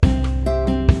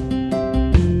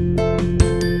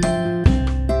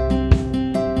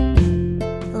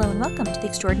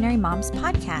Extraordinary Moms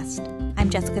podcast. I'm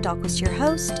Jessica Dahlquist, your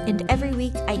host, and every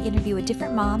week I interview a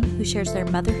different mom who shares their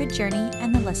motherhood journey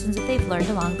and the lessons that they've learned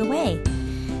along the way.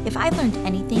 If I've learned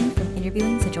anything from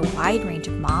interviewing such a wide range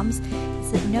of moms,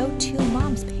 it's that no two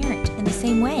moms parent in the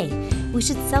same way. We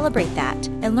should celebrate that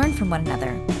and learn from one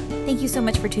another. Thank you so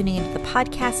much for tuning into the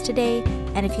podcast today,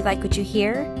 and if you like what you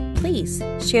hear, please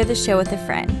share the show with a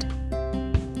friend.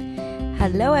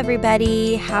 Hello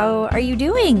everybody, how are you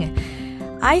doing?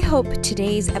 I hope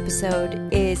today's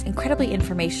episode is incredibly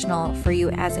informational for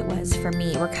you as it was for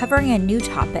me. We're covering a new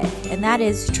topic, and that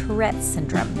is Tourette's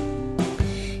syndrome.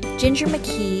 Ginger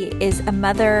McKee is a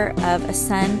mother of a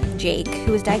son, Jake,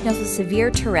 who was diagnosed with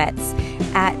severe Tourette's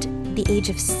at the age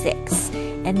of 6.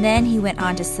 And then he went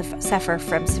on to suffer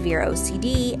from severe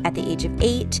OCD at the age of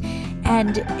 8.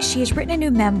 And she has written a new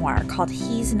memoir called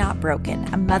He's Not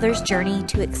Broken, A Mother's Journey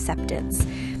to Acceptance.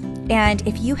 And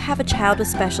if you have a child with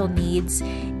special needs,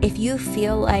 if you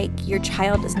feel like your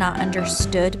child is not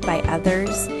understood by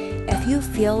others, if you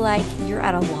feel like you're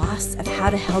at a loss of how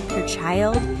to help your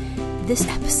child, this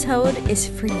episode is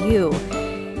for you.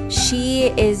 She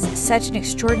is such an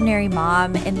extraordinary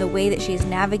mom in the way that she has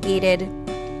navigated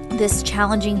this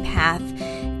challenging path.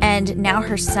 And now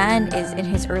her son is in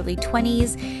his early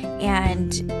 20s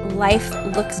and life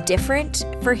looks different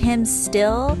for him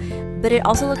still, but it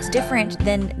also looks different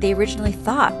than they originally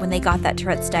thought when they got that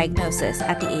Tourette's diagnosis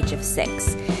at the age of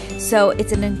 6. So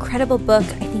it's an incredible book.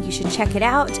 I think you should check it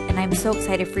out. And I'm so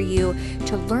excited for you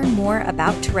to learn more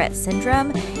about Tourette's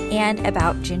syndrome and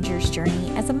about Ginger's journey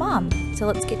as a mom. So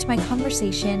let's get to my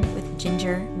conversation with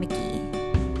Ginger McKee.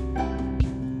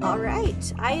 All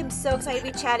right. I am so excited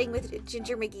to be chatting with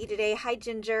Ginger McKee today. Hi,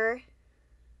 Ginger.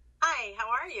 Hi, how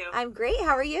are you? I'm great.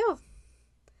 How are you?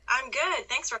 I'm good.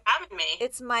 Thanks for having me.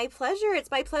 It's my pleasure.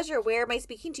 It's my pleasure. Where am I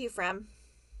speaking to you from?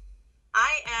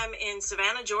 I am in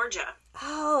Savannah, Georgia.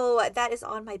 Oh, that is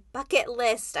on my bucket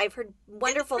list. I've heard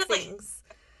wonderful things.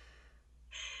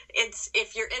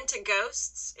 If you're into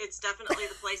ghosts, it's definitely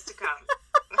the place to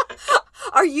come.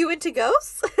 Are you into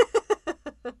ghosts?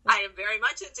 I am very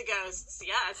much into ghosts,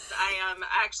 yes. I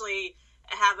actually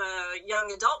have a young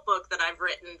adult book that I've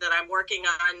written that I'm working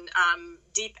on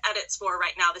deep edits for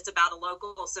right now that's about a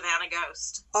local Savannah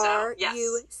ghost. Are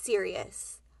you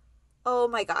serious? Oh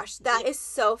my gosh, that is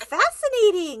so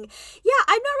fascinating. Yeah,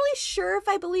 I'm not really sure if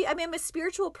I believe, I mean, I'm a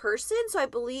spiritual person, so I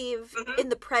believe in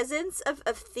the presence of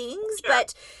things, sure.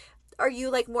 But are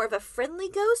you like more of a friendly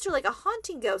ghost or like a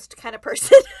haunting ghost kind of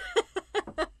person?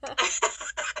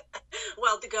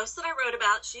 Well, the ghost that I wrote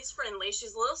about, she's friendly.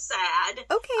 She's a little sad.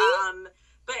 Okay.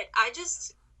 But I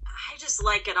just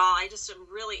like it all. I just am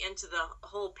really into the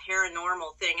whole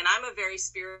paranormal thing, and I'm a very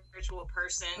spiritual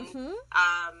person.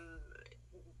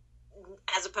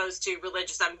 As opposed to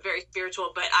religious, I'm very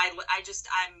spiritual, but I'm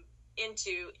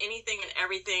into anything and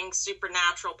everything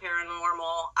supernatural,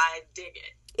 paranormal. I dig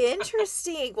it.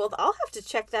 Interesting. Well, I'll have to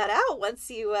check that out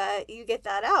once you get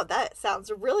that out. That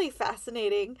sounds really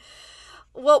fascinating.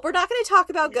 Well, we're not going to talk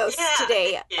about ghosts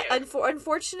today.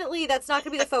 Unfortunately, that's not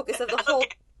going to be the focus of the whole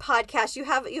podcast. You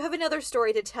have another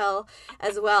story to tell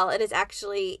as well. It is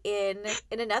actually in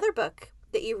another book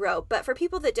that you wrote. But for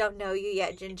people that don't know you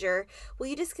yet, Ginger, will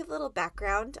you just give a little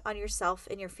background on yourself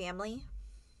and your family?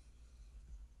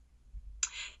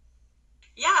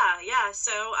 Yeah.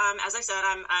 So, as I said,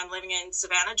 I'm living in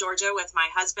Savannah, Georgia with my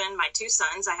husband, my 2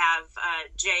 sons. I have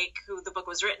Jake, who the book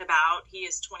was written about. He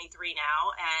is 23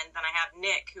 now. And then I have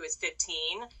Nick, who is 15.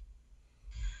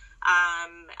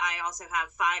 I also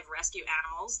have 5 rescue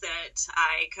animals that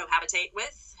I cohabitate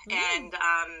with. And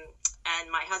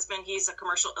my husband, he's a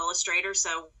commercial illustrator.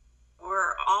 So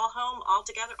we're all home, all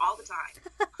together, all the time.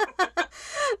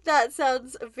 That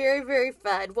sounds very, very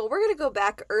fun. Well, we're going to go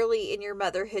back early in your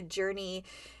motherhood journey,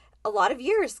 a lot of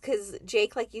years, because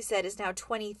Jake, like you said, is now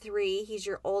 23. He's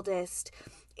your oldest.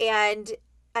 And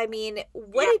I mean,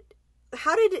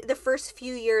 how did the first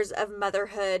few years of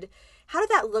motherhood, how did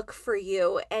that look for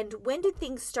you? And when did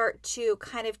things start to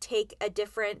kind of take a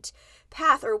different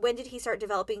path? Or when did he start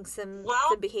developing some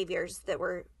behaviors that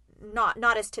were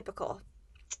not as typical?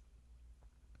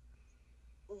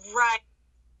 Right.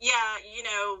 Yeah,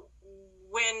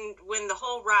 when the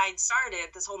whole ride started,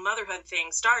 this whole motherhood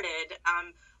thing started,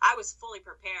 I was fully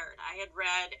prepared. I had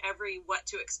read every what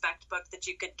to expect book that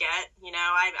you could get.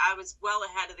 I was well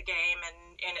ahead of the game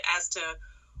and as to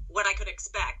what I could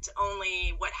expect.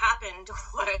 Only what happened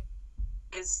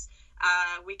was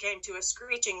we came to a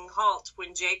screeching halt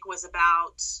when Jake was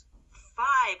about 5,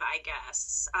 I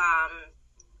guess.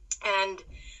 And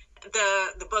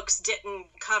the books didn't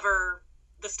cover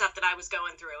the stuff that I was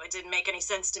going through. It didn't make any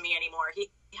sense to me anymore. He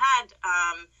had,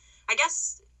 I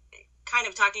guess, kind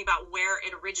of talking about where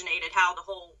it originated, how the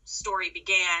whole story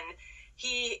began,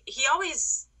 he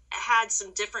always had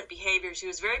some different behaviors. He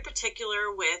was very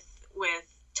particular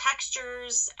with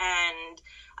textures and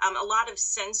a lot of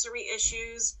sensory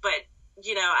issues, but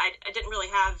I didn't really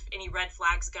have any red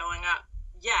flags going up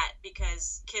yet,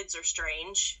 because kids are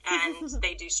strange and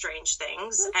they do strange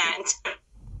things, and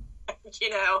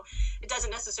it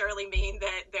doesn't necessarily mean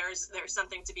that there's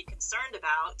something to be concerned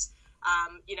about.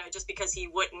 Just because he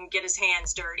wouldn't get his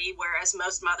hands dirty, whereas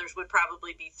most mothers would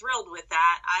probably be thrilled with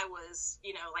that. I was,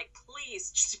 like,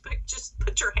 please just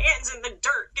put your hands in the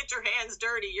dirt, get your hands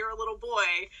dirty. You're a little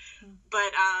boy.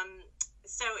 But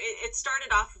so it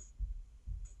started off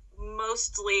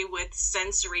mostly with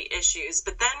sensory issues,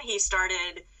 but then he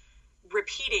started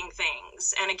repeating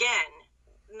things. And again,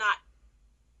 not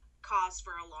cause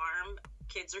for alarm.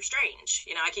 Kids are strange.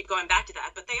 I keep going back to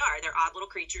that, but they're odd little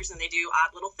creatures and they do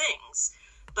odd little things.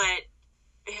 But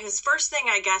his first thing,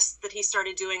 I guess, that he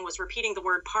started doing was repeating the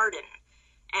word pardon.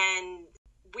 And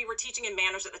we were teaching him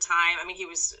manners at the time. I mean, he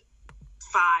was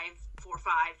 4 or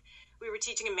 5. We were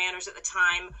teaching him manners at the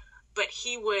time, but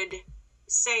he would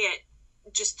say it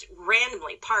just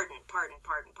randomly, pardon, pardon,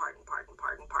 pardon, pardon, pardon,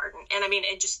 pardon, pardon. And I mean,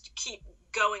 and just keep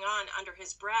going on under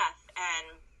his breath.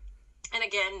 And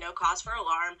again, no cause for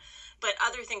alarm, but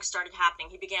other things started happening.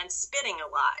 He began spitting a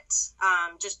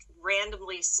lot, just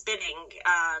randomly spitting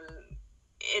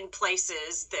in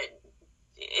places that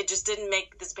it just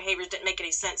this behavior didn't make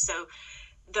any sense. So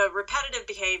the repetitive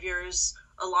behaviors,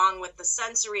 along with the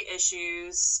sensory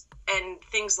issues and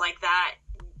things like that,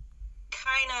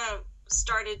 kind of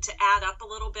started to add up a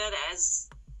little bit as,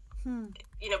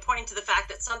 pointing to the fact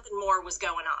that something more was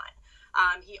going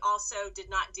on. He also did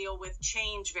not deal with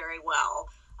change very well.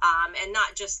 And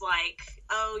not just like,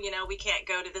 we can't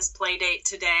go to this play date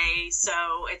today, so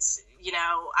it's,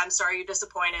 I'm sorry you're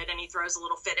disappointed, and he throws a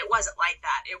little fit. It wasn't like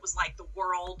that. It was like the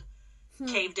world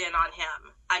caved in on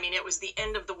him. I mean, it was the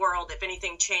end of the world if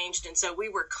anything changed. And so we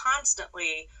were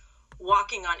constantly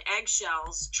walking on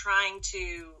eggshells, trying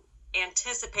to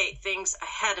anticipate things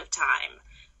ahead of time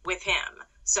with him,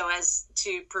 so as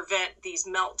to prevent these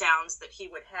meltdowns that he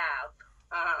would have.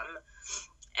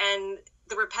 And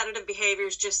the repetitive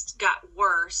behaviors just got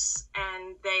worse,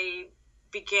 and they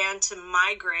began to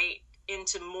migrate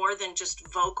into more than just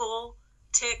vocal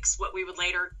tics, what we would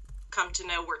later come to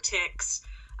know were tics.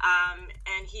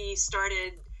 And he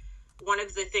started, one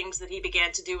of the things that he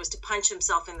began to do was to punch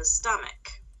himself in the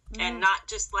stomach, and not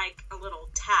just like a little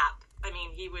tap. I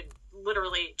mean, he would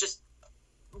literally just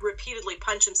repeatedly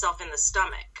punch himself in the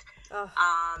stomach.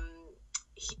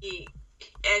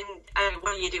 And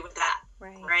what do you do with that?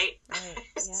 Right.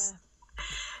 Yeah.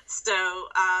 So,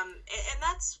 and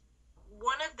that's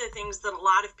one of the things that a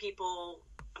lot of people,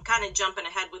 I'm kind of jumping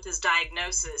ahead with his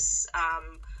diagnosis,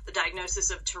 the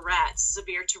diagnosis of Tourette's,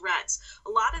 severe Tourette's.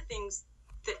 A lot of things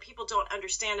that people don't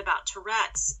understand about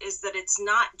Tourette's is that it's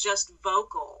not just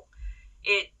vocal.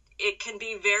 It can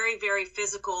be very, very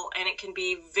physical, and it can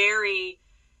be very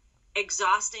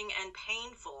exhausting and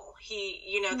painful.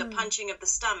 The punching of the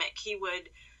stomach,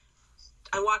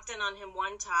 I walked in on him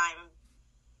one time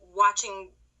watching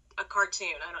a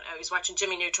cartoon. I don't know, he was watching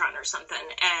Jimmy Neutron or something,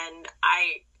 and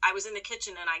I was in the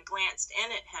kitchen, and I glanced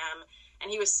in at him,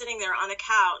 and he was sitting there on the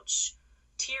couch,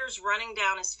 tears running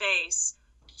down his face,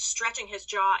 stretching his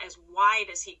jaw as wide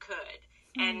as he could.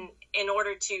 And in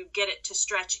order to get it to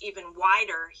stretch even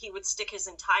wider, he would stick his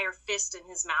entire fist in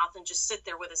his mouth and just sit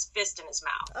there with his fist in his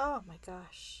mouth. Oh my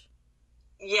gosh.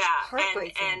 Yeah.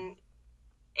 Heartbreaking. And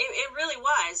it really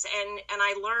was. And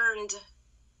I learned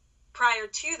prior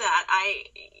to that,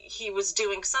 he was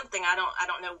doing something. I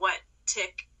don't know what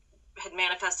tic had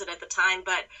manifested at the time,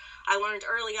 but I learned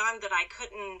early on that I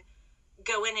couldn't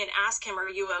go in and ask him, "Are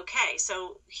you okay?"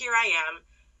 So here I am,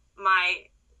 my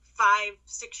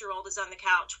 5-6-year-old is on the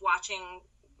couch watching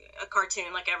a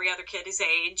cartoon like every other kid his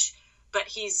age, but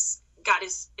he's got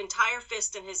his entire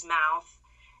fist in his mouth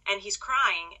and he's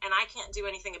crying, and I can't do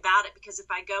anything about it, because if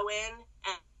I go in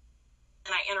and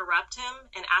I interrupt him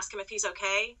and ask him if he's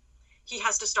okay, he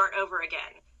has to start over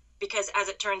again, because as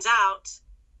it turns out,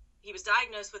 he was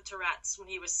diagnosed with Tourette's when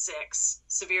he was 6,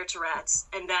 severe Tourette's,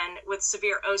 and then with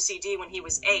severe OCD when he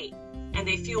was 8, and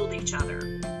they fueled each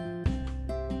other.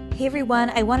 Hey everyone,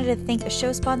 I wanted to thank a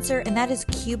show sponsor, and that is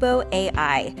Cubo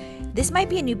AI. This might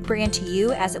be a new brand to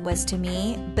you as it was to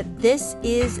me, but this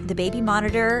is the baby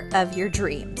monitor of your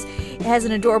dreams. It has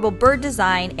an adorable bird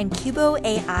design, and Cubo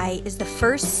AI is the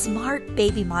first smart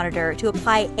baby monitor to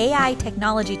apply AI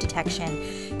technology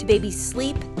detection to baby's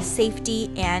sleep,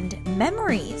 safety, and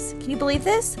memories. Can you believe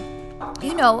this?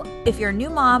 You know, if you're a new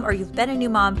mom or you've been a new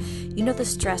mom, you know the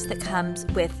stress that comes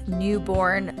with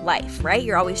newborn life, right?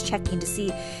 You're always checking to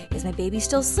see, is my baby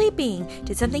still sleeping?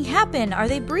 Did something happen? Are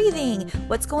they breathing?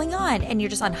 What's going on? And you're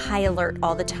just on high alert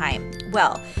all the time.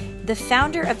 Well, the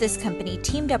founder of this company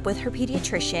teamed up with her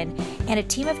pediatrician and a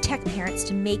team of tech parents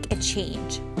to make a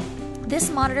change. This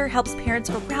monitor helps parents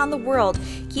around the world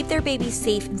keep their babies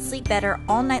safe and sleep better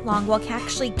all night long while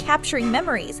actually capturing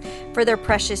memories for their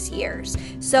precious years.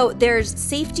 So there's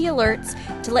safety alerts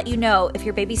to let you know if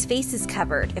your baby's face is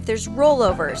covered, if there's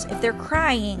rollovers, if they're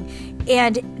crying,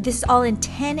 and this is all in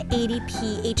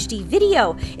 1080p HD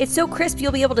video. It's so crisp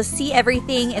you'll be able to see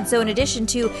everything, and so in addition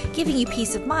to giving you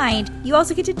peace of mind, you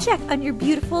also get to check on your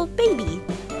beautiful baby.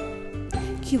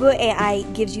 Cubo AI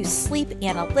gives you sleep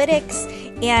analytics,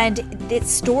 and it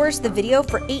stores the video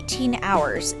for 18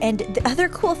 hours. And the other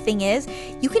cool thing is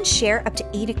you can share up to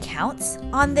 8 accounts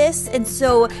on this. And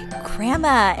so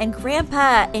grandma and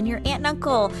grandpa and your aunt and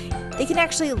uncle, they can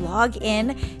actually log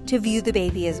in to view the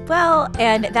baby as well.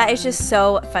 And that is just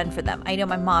so fun for them. I know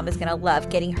my mom is going to love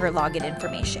getting her login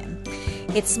information.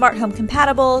 It's smart home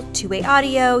compatible, two-way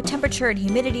audio, temperature and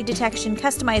humidity detection,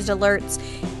 customized alerts,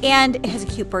 and it has a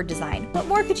cute bird design. What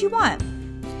more could you want?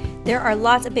 There are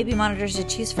lots of baby monitors to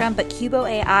choose from, but Cubo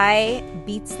AI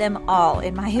beats them all,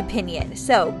 in my opinion.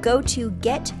 So go to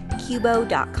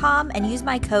getcubo.com and use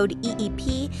my code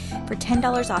EEP for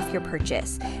 $10 off your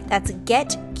purchase. That's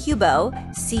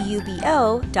getcubo,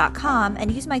 C-U-B-O.com,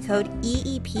 and use my code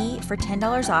EEP for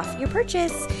 $10 off your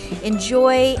purchase.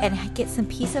 Enjoy and get some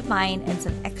peace of mind and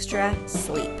some extra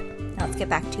sleep. Now let's get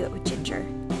back to it with Ginger.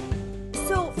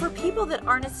 So for people that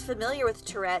aren't as familiar with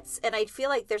Tourette's, and I feel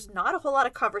like there's not a whole lot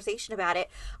of conversation about it,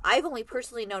 I've only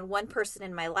personally known one person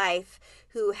in my life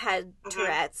who had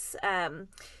Tourette's.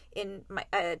 In my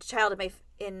child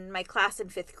in my class in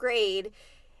 5th grade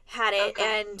had it,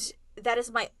 and that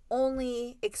is my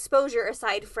only exposure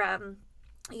aside from,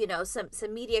 you know, some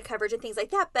media coverage and things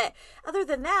like that. But other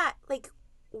than that, like,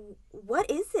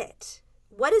 what is it?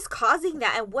 What is causing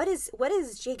that, and what is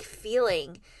Jake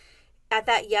feeling at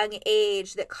that young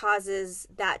age that causes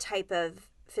that type of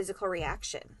physical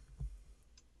reaction?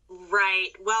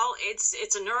 Right. Well, it's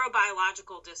a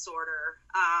neurobiological disorder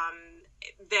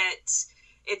that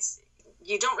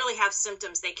you don't really have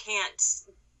symptoms.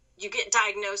 You get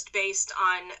diagnosed based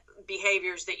on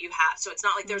behaviors that you have. So it's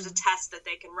not like there's a test that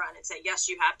they can run and say, yes,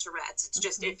 you have Tourette's. It's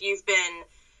just if you've been,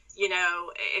 you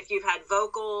know, if you've had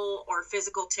vocal or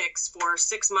physical tics for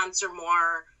 6 months or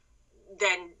more,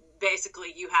 then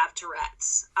basically you have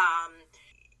Tourette's.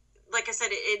 Like I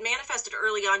said, it manifested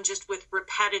early on just with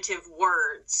repetitive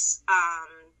words,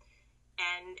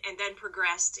 and then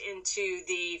progressed into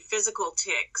the physical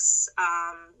tics,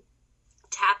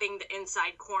 tapping the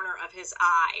inside corner of his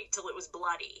eye till it was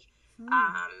bloody,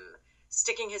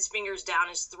 sticking his fingers down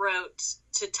his throat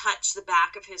to touch the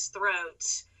back of his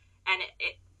throat, and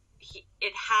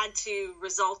it had to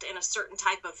result in a certain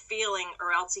type of feeling,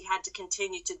 or else he had to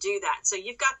continue to do that. So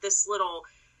you've got this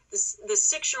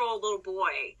 6-year-old little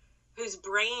boy whose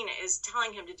brain is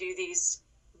telling him to do these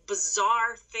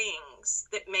bizarre things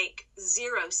that make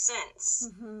zero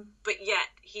sense, but yet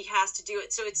he has to do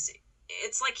it. So it's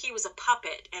like he was a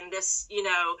puppet, and this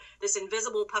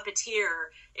invisible puppeteer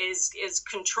is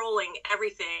controlling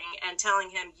everything and telling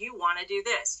him, you want to do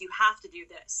this, you have to do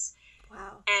this.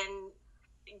 Wow. And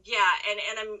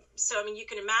you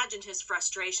can imagine his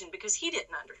frustration because he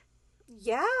didn't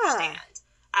understand.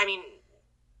 I mean,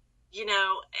 you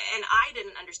know, and I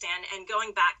didn't understand. And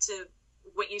going back to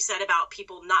what you said about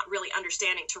people not really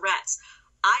understanding Tourette's,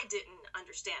 I didn't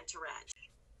understand Tourette's.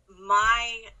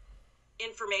 My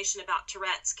information about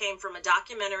Tourette's came from a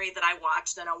documentary that I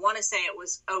watched, and I want to say it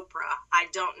was Oprah. I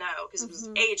don't know, because it was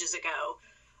ages ago.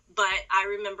 But I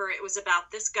remember it was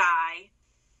about this guy.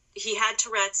 He had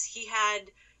Tourette's. He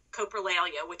had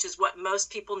coprolalia, which is what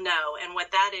most people know. And what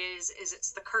that is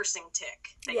it's the cursing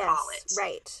tic, they call it.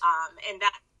 Right. And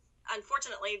that,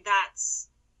 unfortunately, that's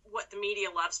what the media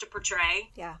loves to portray.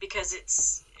 Yeah. Because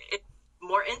it's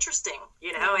more interesting,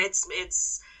 you know,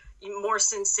 it's more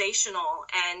sensational.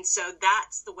 And so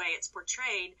that's the way it's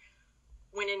portrayed,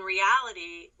 when in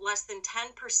reality, less than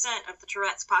 10% of the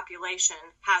Tourette's population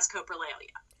has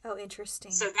coprolalia. Oh,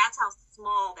 interesting. So that's how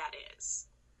small that is.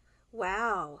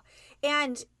 Wow.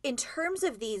 And in terms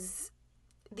of these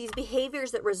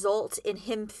behaviors that result in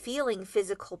him feeling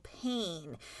physical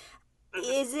pain,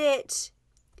 is it,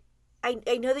 I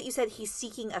know that you said he's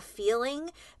seeking a feeling,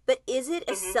 but is it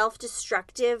a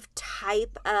self-destructive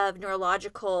type of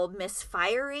neurological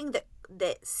misfiring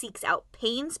that seeks out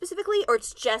pain specifically, or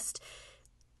it's just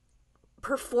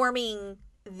performing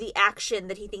the action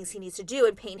that he thinks he needs to do,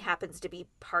 and pain happens to be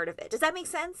part of it. Does that make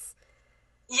sense?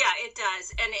 Yeah, it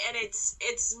does. And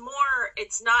it's more,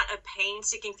 it's not a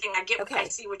pain-seeking thing. I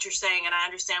see what you're saying, and I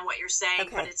understand what you're saying,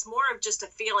 but it's more of just a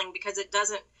feeling, because it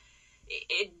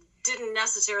didn't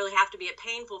necessarily have to be a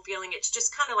painful feeling. It's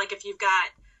just kind of like if you've got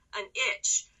an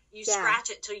itch, you scratch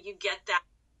it till you get that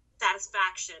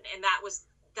satisfaction, and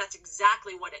that's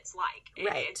exactly what it's like.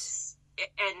 Right.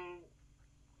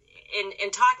 And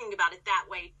in talking about it that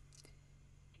way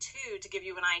too, to give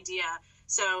you an idea.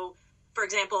 So, for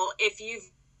example, if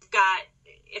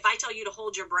I tell you to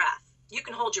hold your breath, you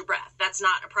can hold your breath. That's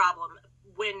not a problem.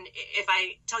 If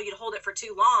I tell you to hold it for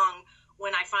too long,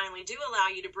 when I finally do allow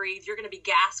you to breathe, you're going to be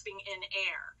gasping in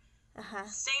air.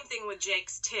 Same thing with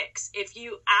Jake's tics. If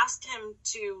you asked him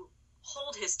to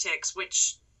hold his tics,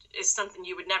 which is something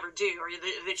you would never do, or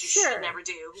that you should never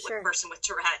do with a person with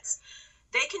Tourette's,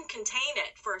 they can contain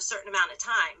it for a certain amount of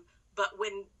time. But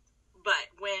when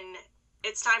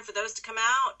it's time for those to come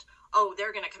out,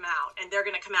 they're going to come out, and they're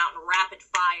going to come out in rapid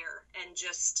fire, and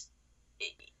just,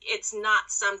 it's not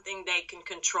something they can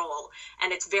control.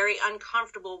 And it's very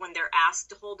uncomfortable when they're asked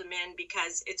to hold them in,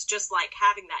 because it's just like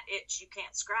having that itch you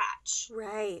can't scratch.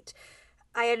 Right.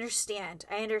 I understand.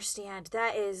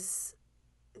 That is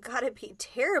gotta be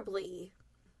terribly,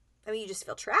 I mean, you just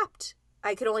feel trapped.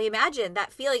 I could only imagine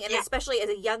that feeling. And especially as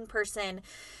a young person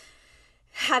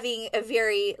having a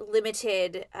very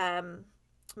limited,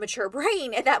 mature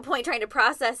brain at that point, trying to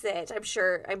process it. I'm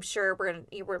sure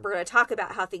we're gonna talk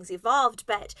about how things evolved,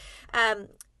 but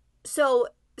so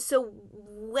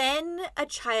when a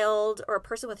child or a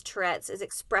person with Tourette's is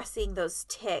expressing those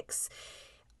tics,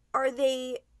 are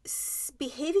they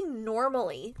behaving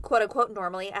normally, quote unquote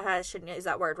normally? I shouldn't use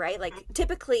that word, right? Like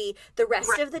typically the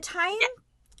rest of the time,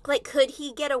 like could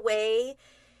he get away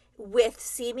with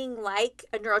seeming like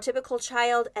a neurotypical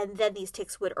child, and then these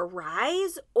tics would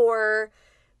arise, or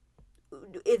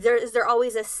is there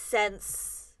always a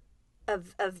sense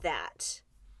of that?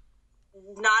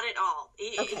 Not at all.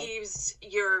 He's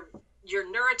your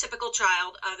neurotypical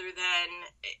child, other than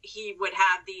he would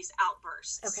have these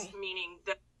outbursts, meaning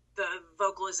the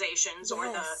vocalizations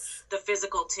or the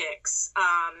physical tics.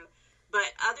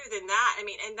 But other than that, I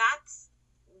mean, and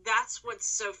that's what's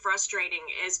so frustrating,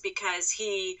 is because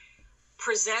he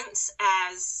presents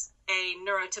as a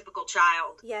neurotypical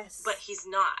child, but he's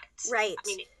not. Right. I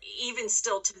mean, even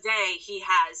still today, he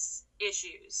has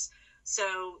issues.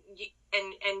 So,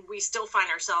 and we still find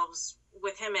ourselves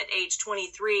with him at age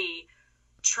 23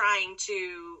 trying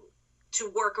to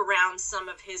work around some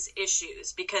of his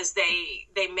issues, because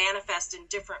they manifest in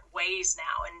different ways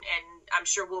now. And I'm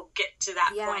sure we'll get to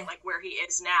that point, like where he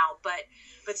is now.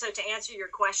 But so to answer your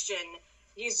question,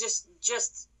 he's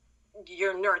just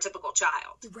your neurotypical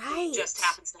child. Right. Who just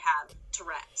happens to have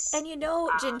Tourette's. And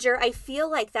Ginger, I feel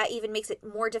like that even makes it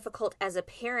more difficult as a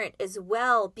parent as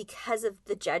well, because of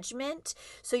the judgment.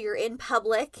 So you're in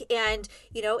public, and,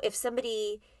 if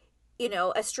somebody,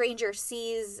 a stranger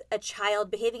sees a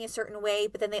child behaving a certain way,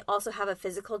 but then they also have a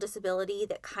physical disability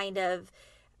that kind of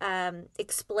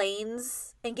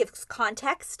explains and gives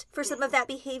context for some of that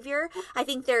behavior, I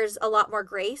think there's a lot more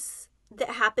grace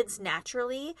that happens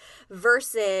naturally,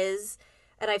 versus,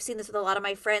 and I've seen this with a lot of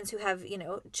my friends who have,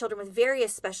 children with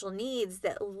various special needs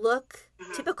that look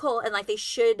typical and like they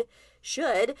should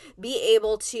be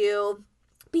able to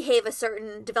behave a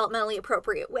certain developmentally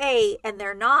appropriate way, and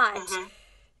they're not.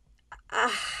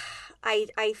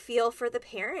 I feel for the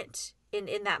parent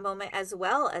in that moment as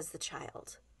well as the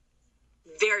child.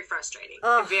 Very frustrating.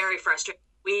 Very frustrating.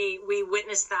 We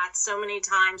witnessed that so many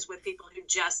times with people who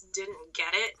just didn't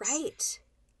get it. Right.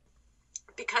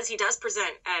 Because he does present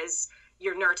as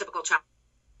your neurotypical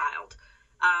child.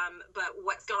 But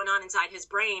what's going on inside his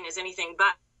brain is anything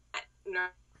but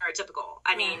neurotypical.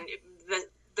 I mean,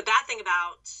 the bad thing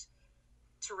about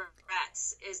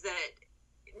Tourette's is that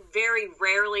very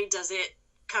rarely does it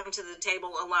come to the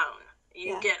table alone.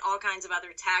 You get all kinds of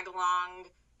other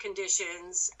tag-along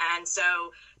conditions, and so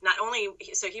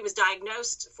he was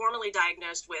formally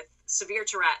diagnosed with severe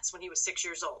Tourette's when he was 6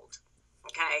 years old.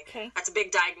 Okay. That's a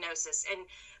big diagnosis. And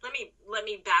let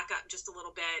me back up just a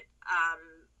little bit,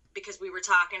 because we were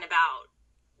talking about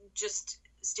just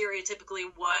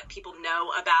stereotypically what people know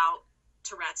about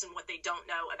Tourette's and what they don't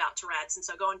know about Tourette's. And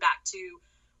so going back to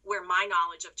where my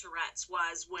knowledge of Tourette's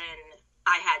was when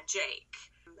I had Jake,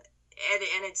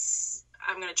 and it's,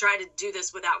 I'm going to try to do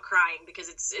this without crying, because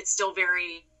it's still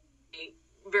very,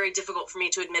 very difficult for me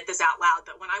to admit this out loud.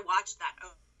 But when I watched that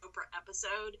Oprah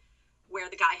episode where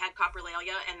the guy had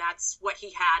coprolalia, and that's what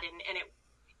he had, and it,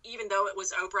 even though it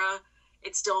was Oprah,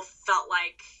 it still felt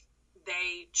like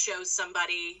they chose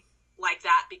somebody like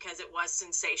that because it was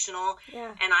sensational.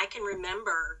 Yeah. And I can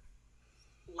remember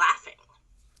laughing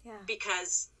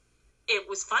because it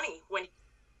was funny when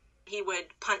he would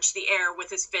punch the air with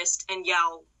his fist and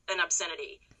yell an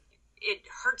obscenity. It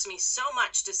hurts me so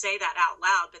much to say that out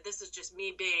loud, but this is just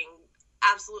me being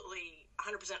absolutely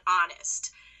 100%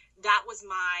 honest. That was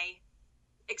my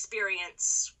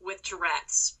experience with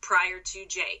Tourette's prior to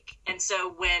Jake. And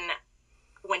so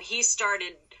when he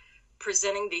started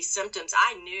presenting these symptoms,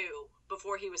 I knew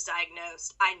before he was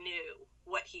diagnosed, I knew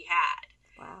what he had.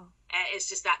 Wow. And it's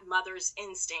just that mother's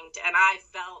instinct. And I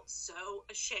felt so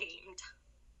ashamed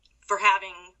for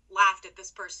having laughed at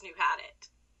this person who had it,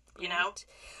 you know?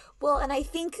 Well, and I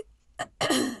think,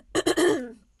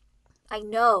 I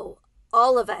know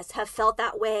all of us have felt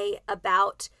that way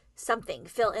about something,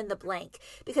 fill in the blank,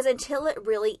 because until it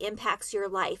really impacts your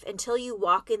life, until you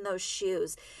walk in those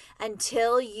shoes,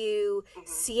 until you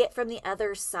see it from the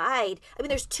other side, I mean,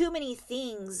 there's too many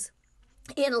things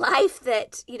in life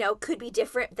that, you know, could be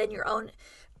different than your own,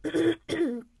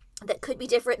 that could be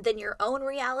different than your own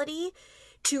reality,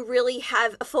 to really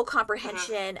have a full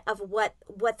comprehension of what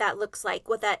that looks like,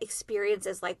 what that experience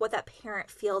is like, what that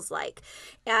parent feels like.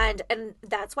 And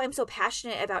that's why I'm so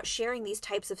passionate about sharing these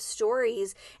types of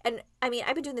stories. And I mean,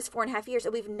 I've been doing this 4.5 years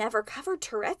and we've never covered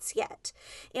Tourette's yet.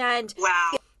 And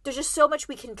wow. There's just so much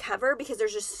we can cover because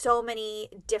there's just so many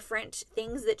different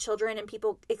things that children and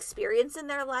people experience in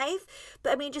their life.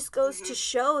 But I mean, it just goes to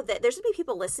show that there's going to be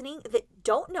people listening that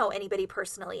don't know anybody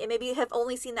personally and maybe have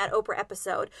only seen that Oprah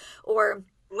episode or,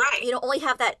 you know, only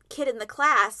have that kid in the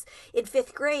class in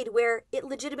 5th grade where it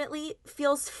legitimately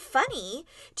feels funny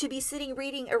to be sitting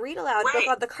reading a read aloud book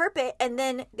on the carpet and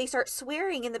then they start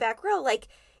swearing in the back row. Like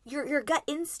your gut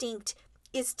instinct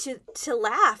is to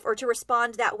laugh or to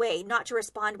respond that way, not to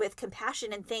respond with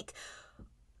compassion and think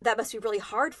that must be really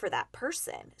hard for that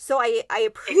person. So I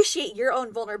appreciate your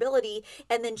own vulnerability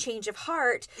and then change of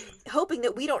heart, hoping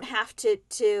that we don't have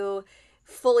to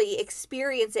fully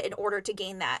experience it in order to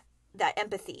gain that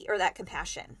empathy or that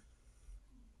compassion.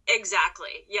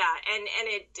 Exactly. Yeah. And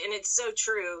it's so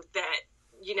true that,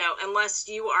 you know, unless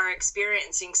you are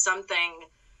experiencing something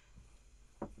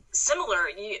similar,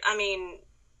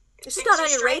 it's just not on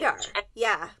your radar.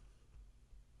 Yeah.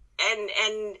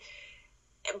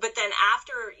 But then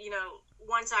after, you know,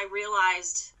 once I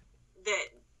realized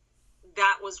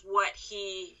that was what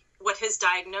his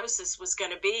diagnosis was going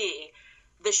to be,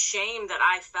 the shame that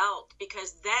I felt,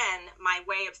 because then my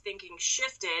way of thinking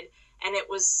shifted, and it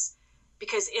was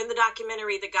because in the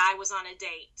documentary, the guy was on a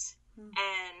date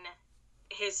and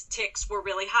his tics were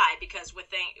really high because with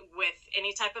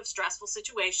any type of stressful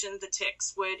situation, the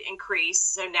tics would increase.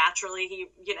 So naturally he,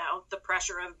 you know, the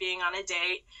pressure of being on a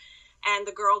date, and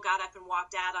the girl got up and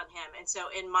walked out on him. And so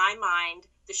in my mind,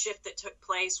 the shift that took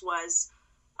place was,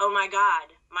 oh my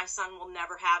God, my son will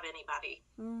never have anybody.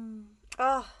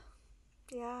 Oh,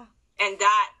 yeah. And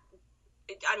that,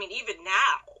 I mean, even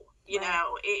now, you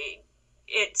know,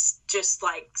 it's just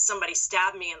like somebody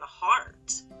stabbed me in the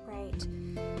heart. Right.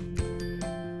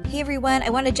 Hey everyone, I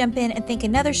want to jump in and thank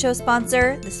another show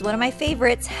sponsor. This is one of my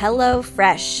favorites,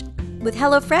 HelloFresh. With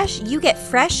HelloFresh, you get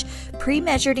fresh,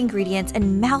 pre-measured ingredients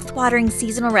and mouth-watering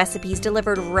seasonal recipes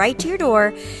delivered right to your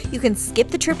door. You can skip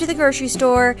the trip to the grocery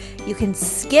store. You can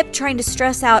skip trying to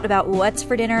stress out about what's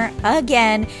for dinner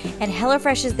again. And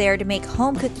HelloFresh is there to make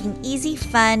home cooking easy,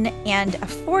 fun, and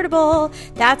affordable.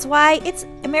 That's why it's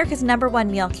America's #1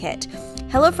 meal kit.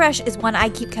 HelloFresh is one I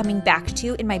keep coming back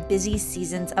to in my busy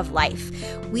seasons of life.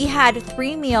 We had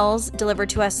 3 meals delivered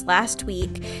to us last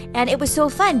week, and it was so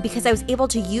fun because I was able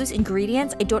to use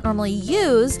ingredients I don't normally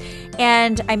use,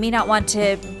 and I may not want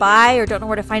to buy or don't know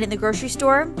where to find it in the grocery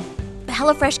store. But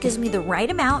HelloFresh gives me the right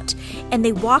amount, and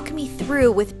they walk me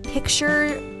through with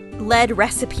picture-led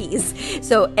recipes.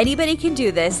 So anybody can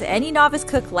do this. Any novice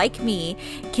cook like me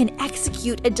can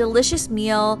execute a delicious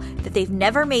meal that they've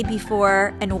never made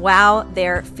before and wow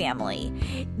their family.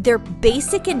 They're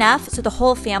basic enough so the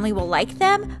whole family will like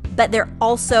them, but they're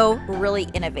also really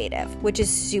innovative, which is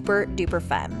super duper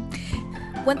fun.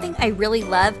 One thing I really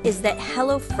love is that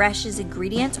HelloFresh's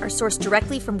ingredients are sourced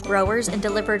directly from growers and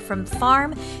delivered from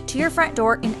farm to your front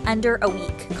door in under a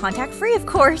week. Contact free, of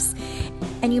course.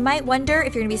 And you might wonder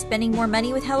if you're going to be spending more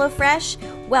money with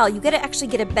HelloFresh. Well, you got to actually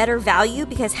get a better value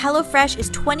because HelloFresh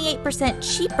is 28%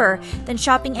 cheaper than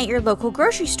shopping at your local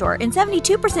grocery store and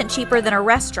 72% cheaper than a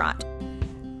restaurant.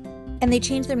 And they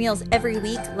change their meals every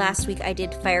week. Last week I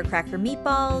did firecracker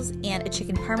meatballs and a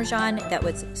chicken parmesan that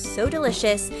was so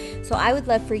delicious. So I would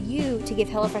love for you to give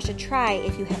HelloFresh a try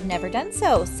if you have never done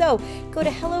so. So go to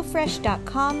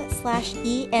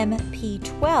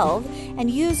hellofresh.com/EMP12 and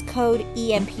use code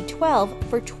EMP12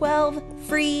 for 12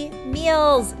 free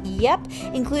meals. Yep,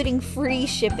 including free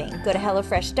shipping. Go to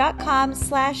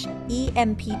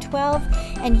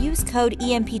hellofresh.com/EMP12 and use code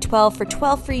EMP12 for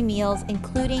 12 free meals,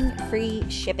 including free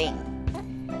shipping.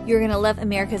 You're going to love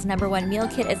America's #1 meal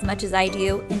kit as much as I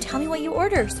do, and tell me what you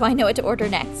order so I know what to order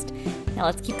next. Now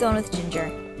let's keep going with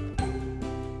Ginger.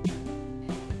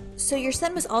 So your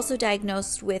son was also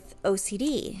diagnosed with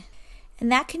OCD,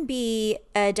 and that can be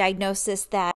a diagnosis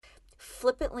that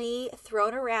flippantly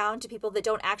thrown around to people that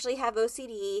don't actually have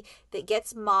OCD, that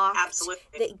gets mocked, Absolutely.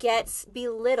 that gets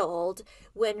belittled,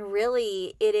 when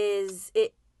really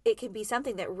it can be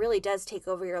something that really does take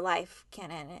over your life,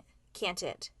 can't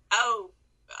it?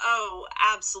 Oh,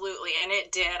 absolutely. And it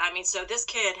did. I mean, so this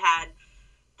kid had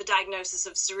the diagnosis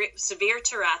of severe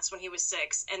Tourette's when he was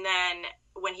 6. And then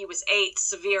when he was 8,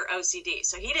 severe OCD.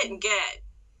 So he didn't get,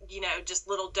 just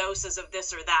little doses of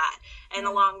this or that. And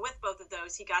along with both of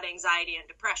those, he got anxiety and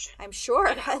depression. I'm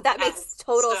sure. That makes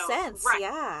total sense. Right.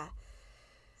 Yeah.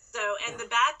 So, and the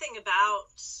bad thing about,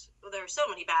 well, there are so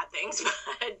many bad things,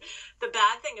 but the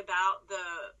bad thing about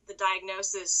the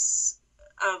diagnosis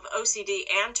of OCD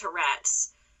and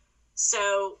Tourette's.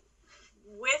 So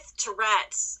with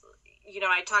Tourette's,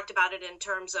 I talked about it in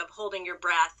terms of holding your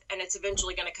breath, and it's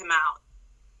eventually going to come out.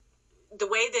 The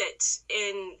way that,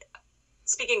 in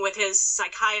speaking with his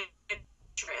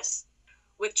psychiatrist,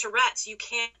 with Tourette's, you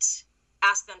can't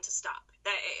ask them to stop.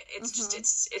 It's just,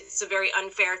 it's a very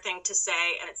unfair thing to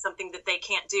say, and it's something that they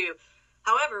can't do.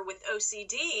 However, with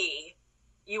OCD,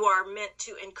 you are meant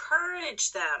to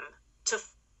encourage them to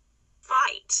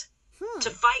fight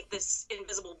this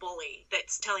invisible bully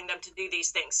that's telling them to do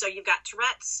these things. So you've got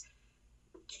Tourette's,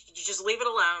 you just leave it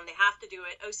alone. They have to do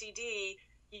it. OCD,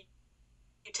 you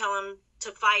tell them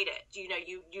to fight it. You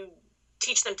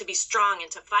teach them to be strong and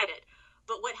to fight it.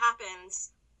 But what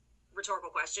happens, rhetorical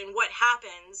question, what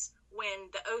happens when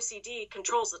the OCD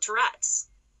controls the Tourette's?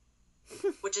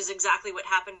 Which is exactly what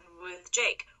happened with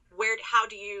Jake. What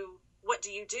do you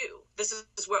do? This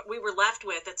is what we were left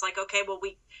with. It's like, okay, well,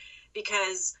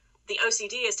 because the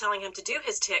OCD is telling him to do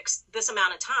his tics this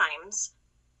amount of times,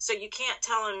 so you can't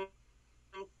tell him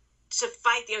to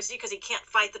fight the OCD because he can't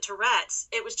fight the Tourette's.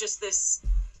 It was just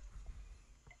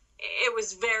it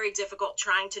was very difficult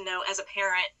trying to know as a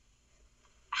parent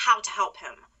how to help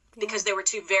him, because there were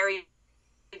two very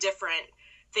different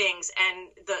things. And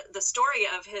the story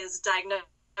of his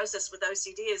diagnosis with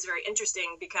OCD is very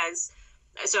interesting because,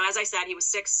 so as I said, he was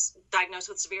 6, diagnosed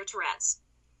with severe Tourette's.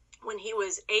 When he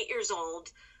was 8 years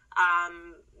old,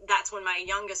 that's when my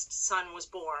youngest son was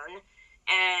born.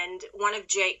 And one of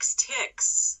Jake's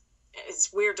tics,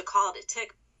 it's weird to call it a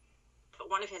tic, but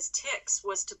one of his tics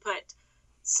was to put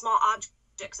small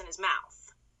objects in his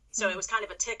mouth. So it was kind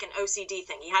of a tic and OCD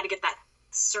thing. He had to get that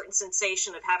certain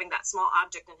sensation of having that small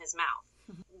object in his mouth.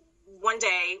 One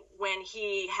day when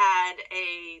he had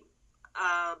a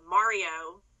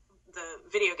Mario, the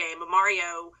video game, a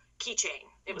Mario keychain.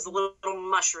 It was a little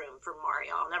mushroom from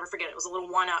Mario. I'll never forget it. It was a little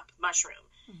 1-up mushroom.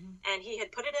 And he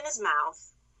had put it in his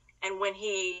mouth, and when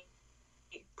he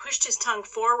pushed his tongue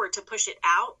forward to push it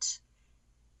out,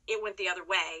 it went the other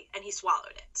way, and he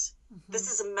swallowed it.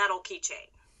 This is a metal keychain.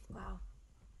 Wow.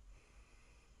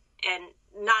 And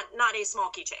not a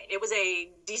small keychain. It was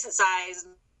a decent sized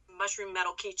mushroom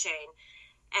metal keychain.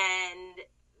 And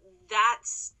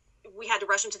we had to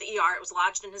rush him to the ER. It was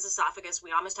lodged in his esophagus.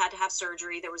 We almost had to have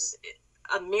surgery. There was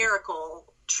a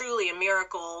miracle, truly a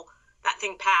miracle. That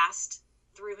thing passed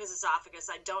through his esophagus.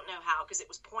 I don't know how, because it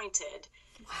was pointed.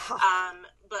 Wow.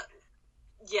 But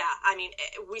yeah, I mean,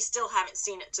 we still haven't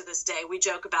seen it to this day. We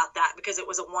joke about that because it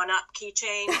was a 1-up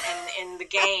keychain, and in the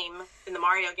game, in the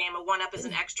Mario game, a 1-up is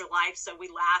an extra life. So we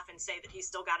laugh and say that he's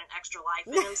still got an extra life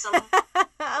in him somewhere.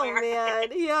 Oh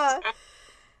man, yeah.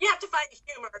 You have to find the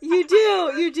humor. You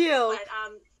do. But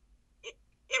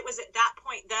it was at that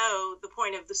point, though, the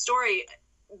point of the story,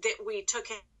 that we took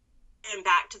him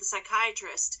back to the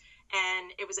psychiatrist,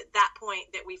 and it was at that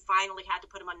point that we finally had to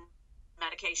put him on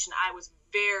medication. I was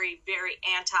very, very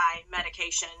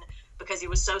anti-medication because he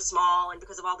was so small and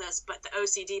because of all this, but the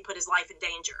OCD put his life in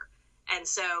danger. And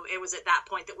so it was at that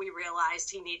point that we realized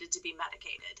he needed to be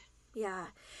medicated. Yeah.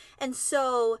 And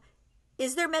so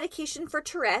is there medication for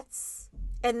Tourette's?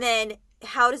 And then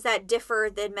how does that differ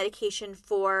than medication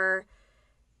for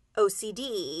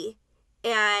OCD?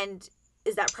 And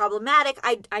is that problematic?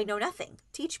 I know nothing.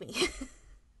 Teach me.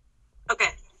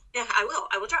 Okay. Yeah, I will.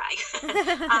 I will try.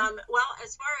 Well,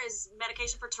 as far as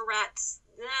medication for Tourette's,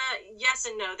 yes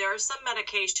and no. There are some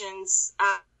medications,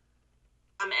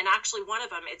 and actually one of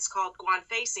them, it's called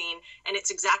guanfacine, and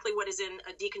it's exactly what is in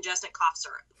a decongestant cough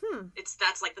syrup.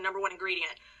 That's like the number one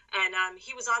ingredient. And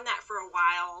he was on that for a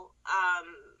while,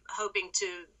 hoping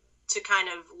to kind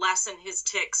of lessen his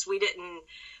tics. We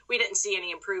didn't see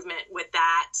any improvement with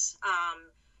that.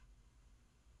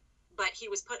 But he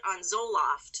was put on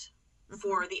Zoloft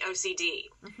for the OCD.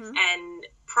 And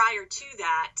prior to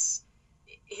that,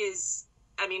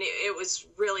 it was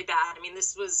really bad. I mean,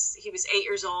 he was 8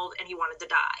 years old and he wanted to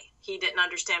die. He didn't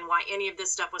understand why any of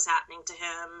this stuff was happening to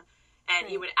him. And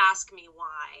he would ask me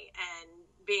why. And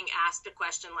being asked a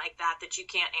question like that you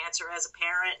can't answer as a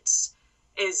parent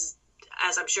is,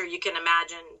 as I'm sure you can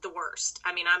imagine, the worst.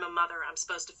 I mean, I'm a mother. I'm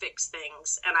supposed to fix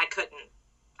things, and I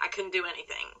couldn't do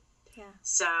anything. Yeah.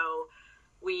 So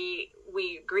we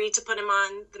agreed to put him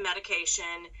on the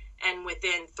medication, and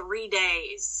within 3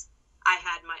 days, I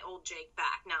had my old Jake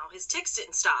back. Now, his tics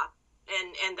didn't stop,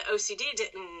 and the OCD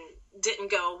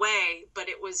didn't go away, but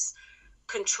it was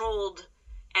controlled,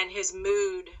 and his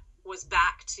mood was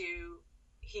back to,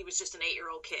 he was just an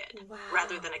 8-year-old kid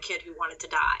rather than a kid who wanted to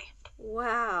die.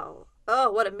 Wow.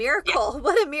 Oh, what a miracle. Yeah.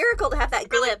 What a miracle to have that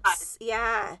glimpse. Really,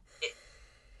 yeah.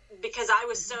 Because I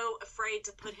was so afraid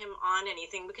to put him on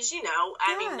anything because,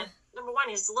 I mean, number one,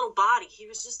 his little body, he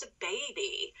was just a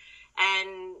baby.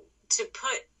 And to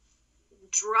put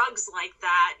drugs like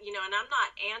that, and I'm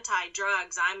not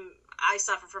anti-drugs. I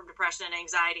suffer from depression and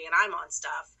anxiety, and I'm on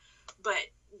stuff. But,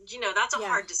 that's a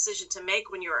hard decision to make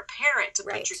when you're a parent to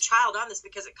put your child on this,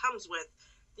 because it comes with,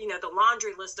 the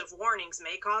laundry list of warnings,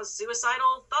 may cause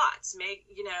suicidal thoughts,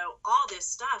 all this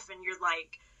stuff. And you're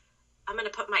like, I'm going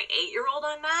to put my 8-year-old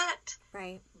on that.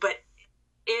 Right. But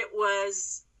it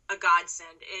was a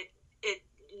godsend.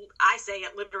 I say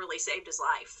it literally saved his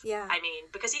life. Yeah. I mean,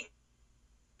 because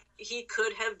he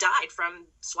could have died from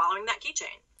swallowing that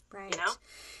keychain. Right.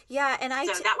 Yeah. And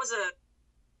that was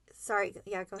sorry.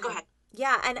 Yeah. Go ahead.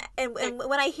 Yeah. And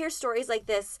when I hear stories like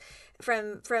this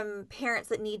from parents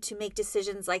that need to make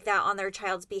decisions like that on their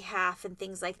child's behalf and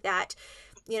things like that,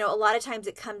 a lot of times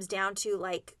it comes down to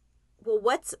like, well,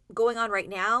 what's going on right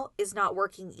now is not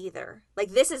working either.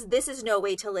 Like this is no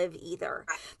way to live either.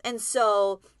 And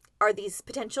so are these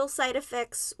potential side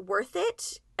effects worth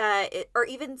it? Or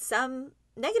even some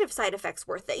negative side effects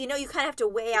worth it? You kind of have to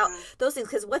weigh out those things,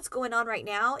 because what's going on right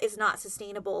now is not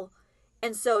sustainable.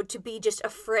 And so to be just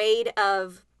afraid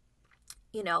of,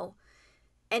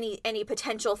 any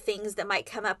potential things that might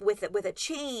come up with a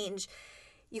change,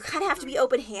 you kind of have to be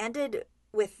open-handed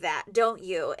with that, don't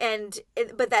you?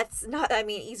 But that's not,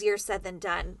 easier said than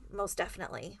done, most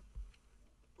definitely.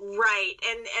 Right.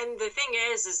 And the thing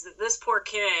is that this poor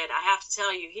kid, I have to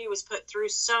tell you, he was put through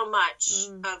so much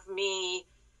of me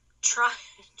trying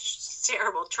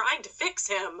to fix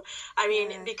him.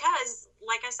 Because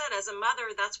like I said, as a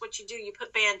mother, that's what you do. You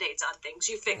put Band-Aids on things,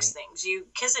 you fix things, you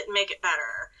kiss it and make it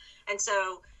better. And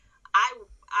so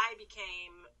I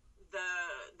became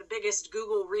the biggest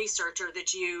Google researcher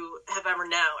that you have ever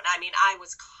known. I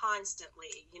was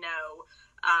constantly,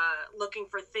 looking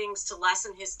for things to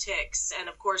lessen his tics. And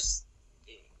of course,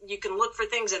 you can look for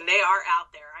things and they are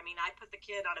out there. I put the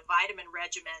kid on a vitamin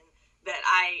regimen that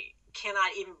I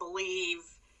cannot even believe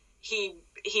he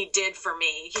did for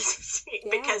me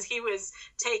because he was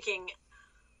taking,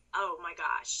 oh my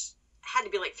gosh, had to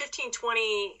be like 15,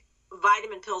 20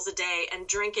 vitamin pills a day and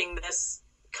drinking this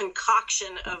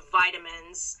concoction of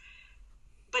vitamins,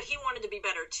 but he wanted to be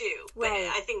better too. Right.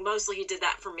 But I think mostly he did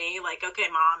that for me, like, okay,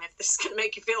 Mom, if this is going to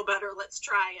make you feel better, let's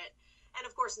try it. And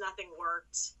of course nothing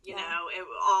worked,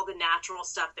 all the natural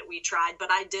stuff that we tried, but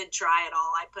I did try it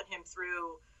all. I put him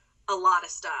through a lot of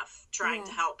stuff trying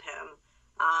to help him.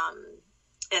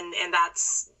 And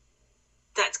that's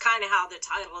kind of how the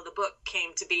title of the book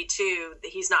came to be too, that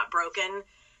He's Not Broken,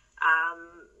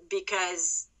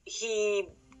 because he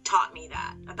taught me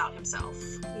that about himself.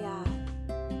 Yeah.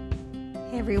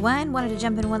 Hey everyone, wanted to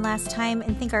jump in one last time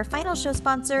and thank our final show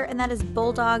sponsor, and that is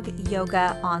Bulldog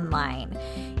Yoga Online.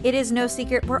 It is no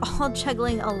secret we're all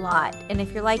juggling a lot, and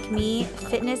if you're like me,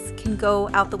 fitness can go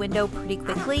out the window pretty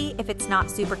quickly if it's not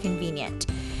super convenient.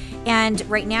 And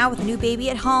right now, with a new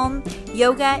baby at home,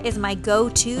 yoga is my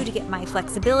go-to to get my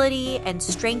flexibility and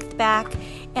strength back,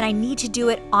 and I need to do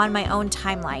it on my own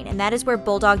timeline, and that is where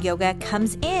Bulldog Yoga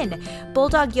comes in.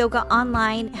 Bulldog Yoga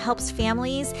Online helps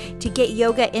families to get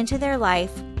yoga into their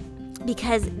life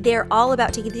because they're all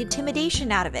about taking the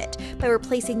intimidation out of it by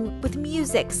replacing with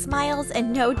music, smiles,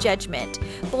 and no judgment.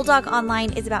 Bulldog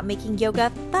Online is about making yoga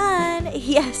fun.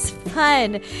 Yes,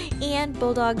 fun. And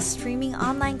Bulldog's streaming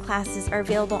online classes are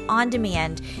available on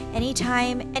demand,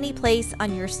 anytime, any place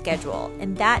on your schedule.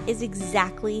 And that is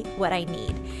exactly what I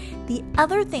need. The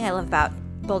other thing I love about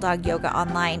Bulldog Yoga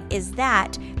Online is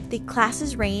that the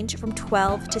classes range from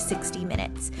 12 to 60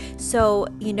 minutes. So,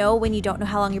 when you don't know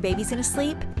how long your baby's going to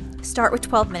sleep, start with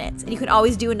 12 minutes and you can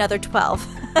always do another 12.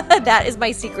 That is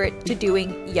my secret to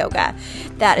doing yoga.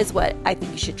 That is what I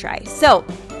think you should try. So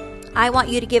I want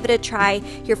you to give it a try.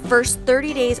 Your first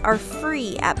 30 days are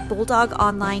free at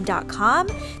bulldogonline.com.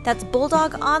 That's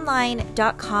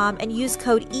bulldogonline.com, and use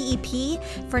code EEP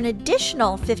for an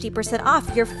additional 50%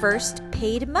 off your first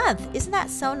paid month. Isn't that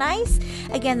so nice?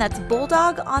 Again, that's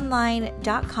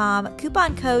bulldogonline.com,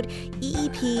 coupon code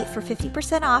EEP for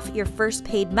 50% off your first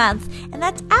paid month. And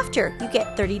that's after you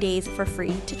get 30 days for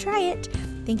free to try it.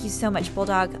 Thank you so much,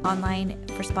 Bulldog Online,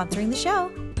 for sponsoring the show.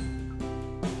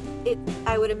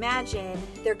 I would imagine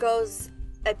it goes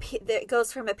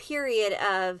from a period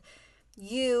of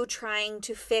you trying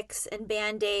to fix and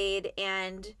band-aid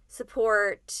and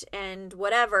support and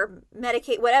whatever,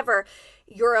 medicate, whatever,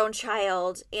 your own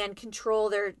child and control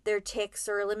their tics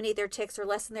or eliminate their tics or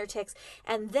lessen their tics.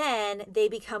 And then they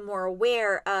become more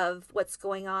aware of what's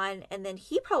going on. And then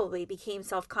he probably became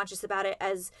self-conscious about it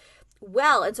as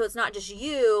well. And so it's not just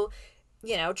you,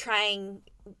 trying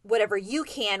whatever you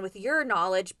can with your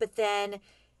knowledge, but then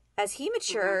as he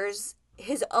matures,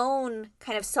 his own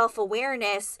kind of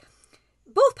self-awareness,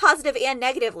 both positive and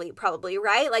negatively probably,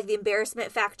 right? Like the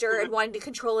embarrassment factor and wanting to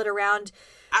control it around,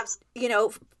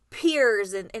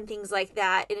 peers and things like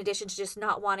that, in addition to just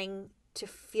not wanting to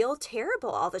feel terrible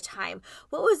all the time.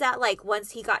 What was that like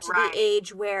once he got to the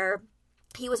age where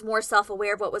he was more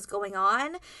self-aware of what was going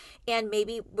on and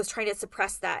maybe was trying to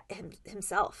suppress that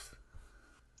himself?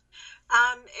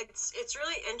 It's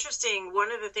really interesting.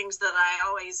 One of the things that I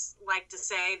always like to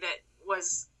say that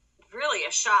was really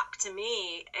a shock to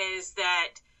me is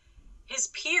that his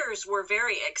peers were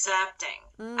very accepting.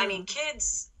 I mean,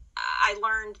 kids, I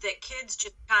learned that kids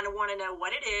just kind of want to know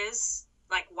what it is.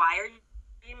 Like, why are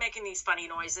you making these funny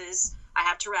noises? I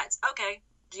have Tourette's. Okay.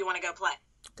 Do you want to go play?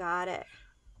 Got it.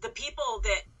 The people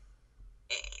that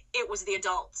it was the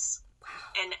adults.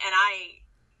 Wow. And I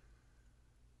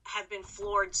have been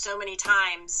floored so many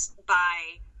times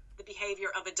by the behavior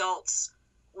of adults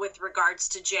with regards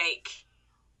to Jake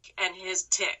and his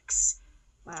tics.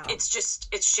 Wow. It's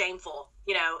shameful.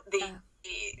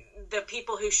 The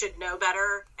people who should know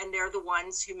better, and they're the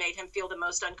ones who made him feel the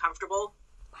most uncomfortable.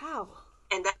 Wow.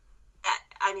 And that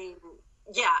I mean,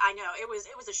 yeah, I know it was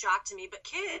a shock to me, but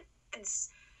kids,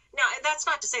 now, and that's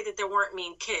not to say that there weren't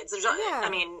mean kids. I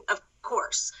mean, of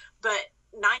course, but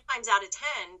 9 times out of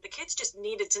 10, the kids just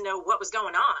needed to know what was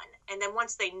going on. And then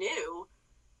once they knew,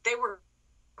 they were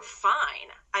fine.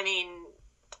 I mean,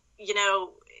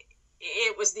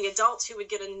 it was the adults who would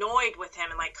get annoyed with him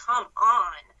and like, come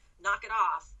on, knock it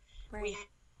off. Right. We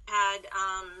had,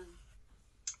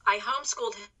 I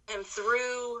homeschooled him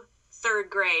through 3rd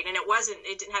grade, and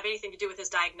it didn't have anything to do with his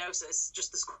diagnosis.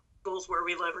 Just the schools where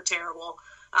we live are terrible.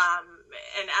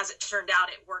 And as it turned out,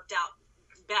 it worked out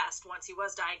best once he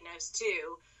was diagnosed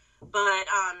too. But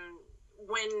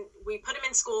when we put him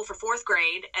in school for 4th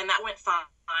grade, and that went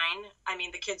fine. I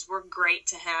mean, the kids were great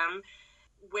to him.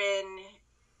 When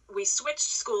we switched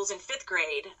schools in 5th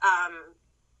grade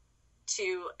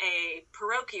to a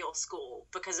parochial school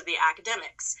because of the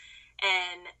academics,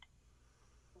 and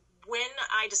when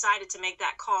I decided to make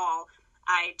that call,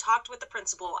 I talked with the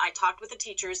principal, I talked with the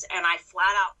teachers, and I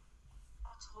flat out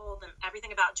told them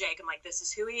everything about Jake. I'm like, this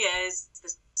is who he is.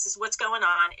 This is what's going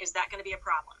on. Is that going to be a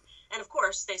problem? And of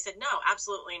course they said, no,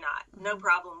 absolutely not. No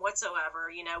problem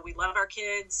whatsoever. We love our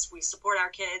kids. We support our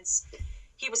kids.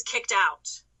 He was kicked out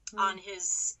on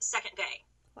his 2nd day.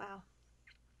 Wow.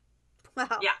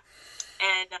 Yeah.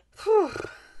 And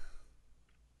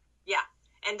yeah.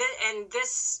 And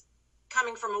this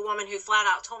coming from a woman who flat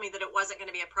out told me that it wasn't going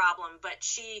to be a problem, but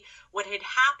what had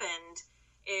happened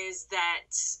is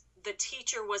that the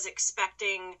teacher was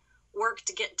expecting work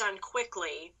to get done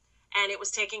quickly, and it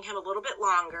was taking him a little bit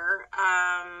longer.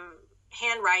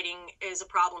 Handwriting is a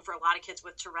problem for a lot of kids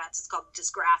with Tourette's. It's called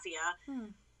dysgraphia.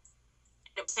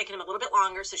 It was taking him a little bit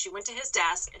longer, so she went to his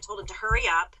desk and told him to hurry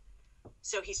up.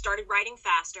 So he started writing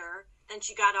faster. Then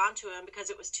she got onto him because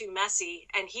it was too messy,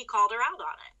 and he called her out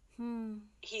on it.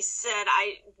 He said,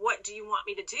 what do you want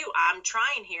me to do? I'm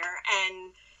trying here,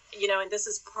 and and this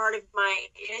is part of my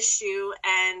issue.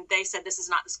 And they said this is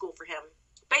not the school for him,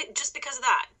 but just because of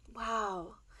that.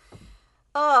 Wow.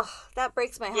 Oh, that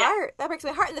breaks my Yeah. heart. That breaks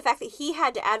my heart. And the fact that he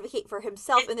had to advocate for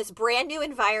himself in this brand new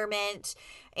environment.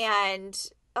 And,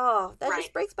 oh, that just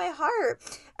Right. breaks my heart.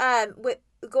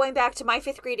 Going back to my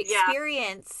fifth grade Yeah.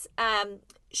 experience,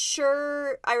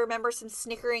 sure, I remember some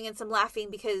snickering and some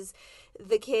laughing because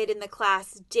the kid in the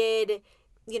class did,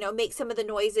 make some of the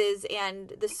noises and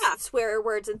the Yeah. swear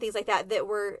words and things like that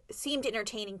seemed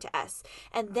entertaining to us.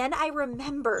 And then I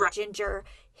remember, Right. Ginger,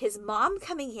 his mom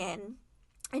coming in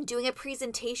and doing a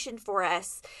presentation for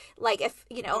us, like if,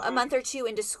 a month or two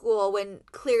into school, when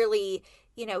clearly,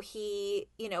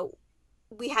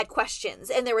 we had questions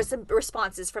and there were some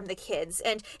responses from the kids.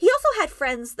 And he also had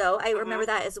friends, though. I remember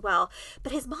that as well.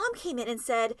 But his mom came in and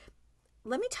said,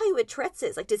 let me tell you what Tourette's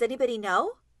is. Like, does anybody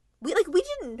know? We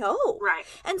didn't know. Right.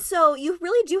 And so you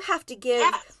really do have to give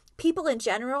Yes. people in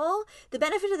general the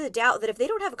benefit of the doubt that if they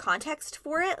don't have a context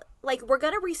for it, like, we're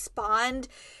going to respond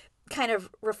kind of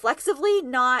reflexively,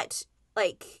 not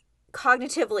like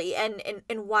cognitively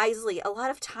and wisely a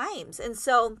lot of times. And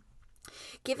so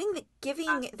giving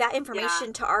that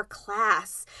information to our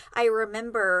class, I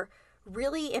remember,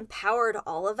 really empowered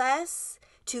all of us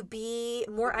to be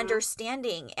more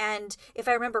understanding. And if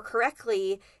I remember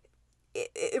correctly,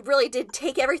 it really did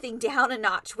take everything down a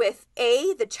notch with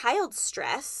the child's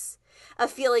stress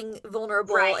of feeling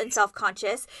vulnerable and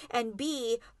self-conscious, and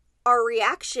B, our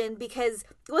reaction, because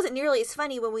it wasn't nearly as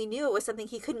funny when we knew it was something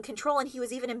he couldn't control and he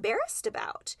was even embarrassed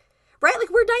about. Right?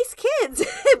 Like, we're nice kids,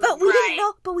 but we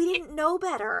didn't know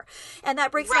better. And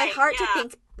that breaks my heart to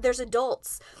think there's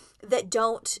adults that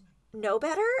don't know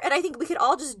better. And I think we could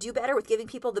all just do better with giving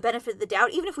people the benefit of the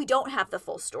doubt, even if we don't have the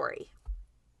full story.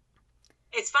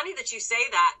 It's funny that you say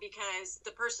that, because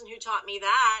the person who taught me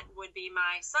that would be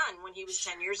my son when he was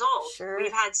 10 years old. Sure.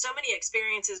 We've had so many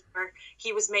experiences where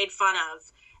he was made fun of,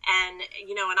 and,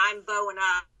 and I'm bowing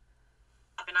up,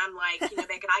 and I'm like,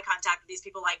 making eye contact with these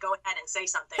people, like, go ahead and say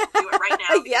something. Do it right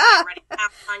now. Yeah. I'm ready to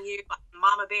pounce on you,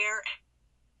 Mama Bear,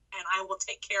 and I will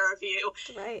take care of you.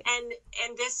 Right. And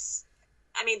this,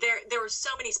 I mean, there were so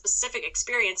many specific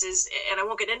experiences, and I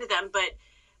won't get into them, but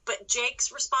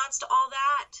Jake's response to all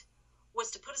that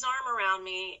was to put his arm around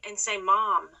me and say,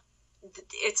 Mom,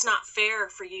 it's not fair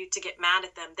for you to get mad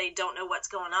at them. They don't know what's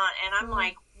going on. And I'm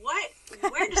like, what?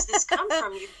 Where does this come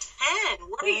from? You're 10.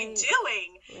 What are you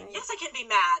doing? Right. Yes, I can be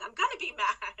mad. I'm going to be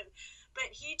mad. But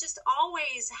he just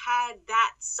always had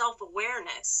that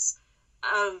self-awareness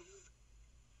of,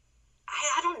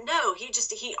 I don't know.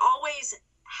 He always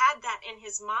had that in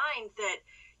his mind that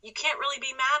you can't really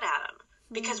be mad at him,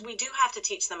 because we do have to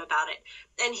teach them about it.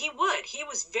 And he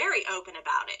was very open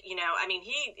about it. I mean,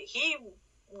 he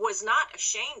was not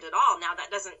ashamed at all. Now, that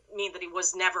doesn't mean that he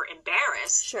was never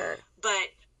embarrassed. Sure. But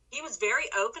he was very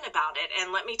open about it.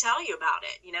 And let me tell you about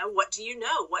it. What do you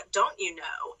know? What don't you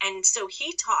know? And so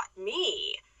he taught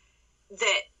me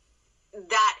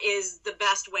that is the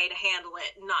best way to handle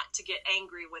it, not to get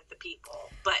angry with the people,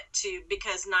 but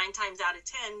because 9 times out of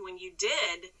 10, when you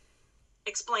did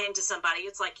explain to somebody,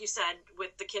 it's like you said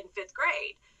with the kid in 5th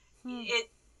grade,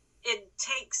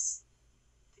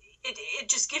 it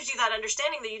just gives you that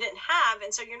understanding that you didn't have,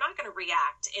 and so you're not going to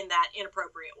react in that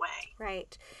inappropriate way.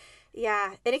 Right.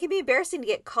 Yeah. And it can be embarrassing to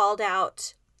get called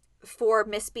out for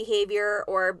misbehavior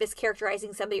or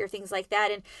mischaracterizing somebody or things like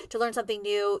that, and to learn something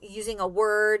new using a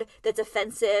word that's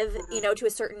offensive, to a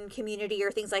certain community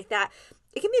or things like that.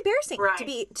 It can be embarrassing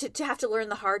to have to learn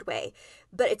the hard way,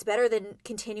 but it's better than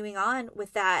continuing on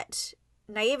with that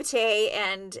naivete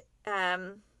and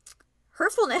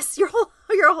hurtfulness your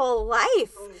whole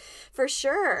life, for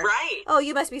sure. Right. Oh,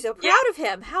 you must be so proud of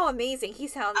him. How amazing. He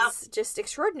sounds just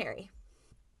extraordinary.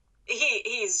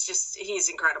 He's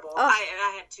incredible. Oh.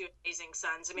 I have 2 amazing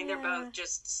sons. I mean, they're both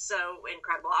just so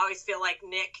incredible. I always feel like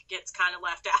Nick gets kind of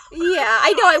left out. Yeah,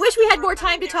 I know. I wish we had more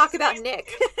time to talk about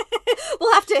Nick.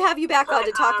 We'll have to have you back on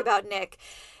to talk about Nick.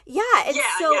 Yeah, and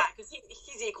because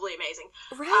he's equally amazing.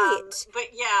 Right.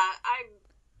 But yeah,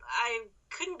 I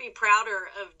couldn't be prouder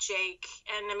of Jake.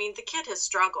 And I mean, the kid has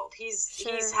struggled. He's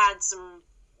had some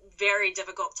very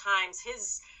difficult times.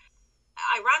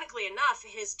 Ironically enough,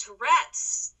 his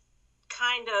Tourette's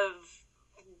kind of,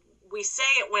 we say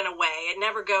it went away. It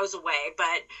never goes away.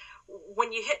 But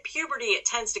when you hit puberty, it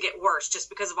tends to get worse just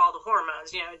because of all the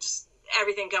hormones, just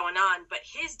everything going on. But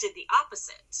his did the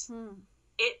opposite.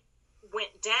 It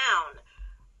went down.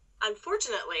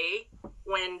 Unfortunately,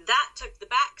 when that took the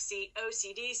back seat,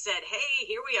 OCD said, hey,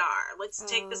 here we are. Let's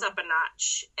take this up a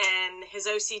notch. And his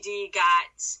OCD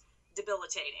got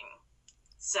debilitating.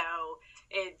 So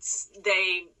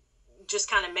they just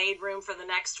kind of made room for the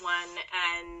next one,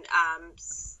 and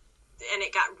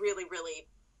it got really, really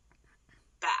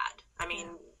bad. I mean,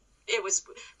 it was,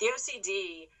 the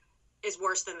OCD is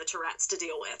worse than the Tourette's to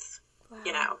deal with. Wow.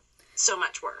 You know, so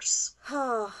much worse.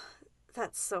 Oh,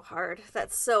 that's so hard.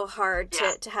 That's so hard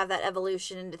to have that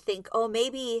evolution and to think, oh,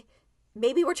 maybe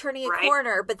we're turning a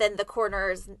corner, but then the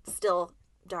corner is still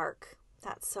dark.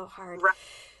 That's so hard. Right.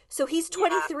 So he's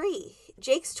 23. Yeah.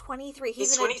 Jake's 23.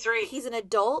 He's 23. He's an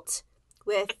adult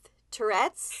with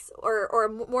Tourette's or a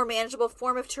more manageable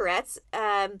form of Tourette's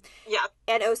and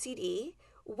OCD.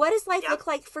 What does life look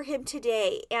like for him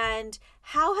today? And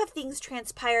how have things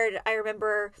transpired? I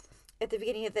remember at the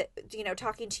beginning of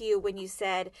talking to you when you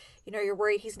said, you're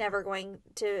worried he's never going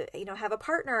to, have a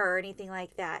partner or anything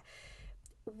like that.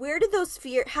 Where did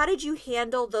how did you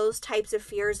handle those types of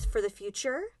fears for the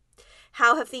future?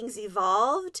 How have things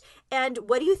evolved? And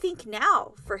what do you think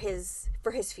now for his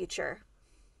future?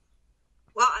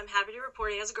 Well, I'm happy to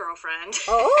report he has a girlfriend.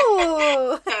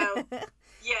 Oh. So,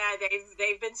 yeah,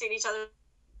 they've been seeing each other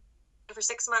for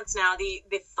 6 months now. The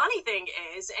funny thing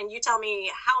is, and you tell me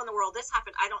how in the world this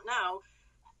happened, I don't know.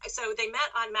 So they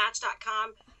met on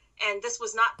Match.com, and this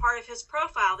was not part of his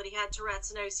profile that he had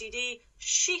Tourette's and OCD.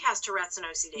 She has Tourette's and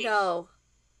OCD. No.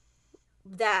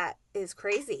 That is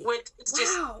crazy. It's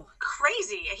just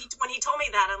crazy. When he told me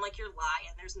that, I'm like, you're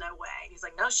lying. There's no way. He's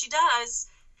like, no, she does.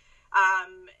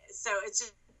 So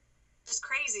it's just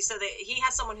crazy. So that he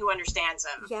has someone who understands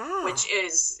him, which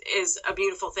is a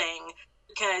beautiful thing,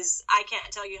 because I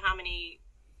can't tell you how many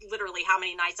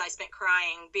nights I spent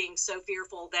crying, being so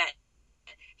fearful that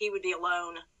he would be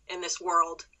alone in this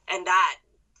world. And that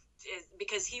is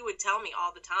because he would tell me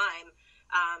all the time.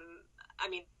 I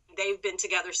mean, they've been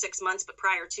together 6 months, but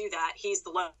prior to that, he's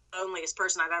the loneliest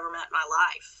person I've ever met in my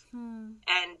life.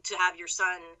 And to have your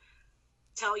son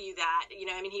tell you that,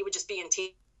 he would just be in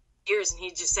tears, and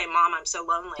he'd just say, Mom, I'm so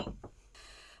lonely.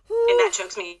 And that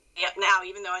chokes me up now,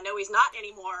 even though I know he's not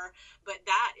anymore. But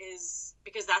that is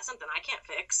because that's something I can't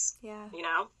fix. Yeah.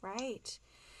 Right.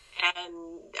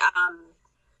 And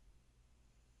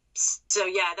so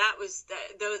that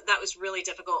was really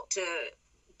difficult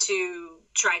to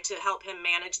try to help him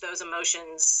manage those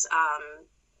emotions,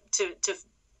 to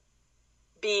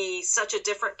be such a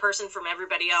different person from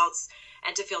everybody else,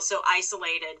 and to feel so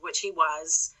isolated, which he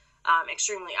was,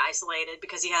 extremely isolated,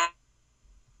 because he had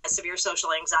severe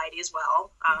social anxiety as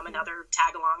well. Another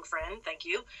tag-along friend, thank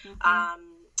you.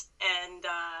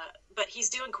 But he's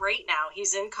doing great now.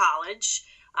 He's in college.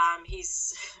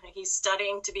 He's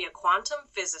studying to be a quantum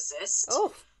physicist.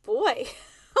 Oh, boy.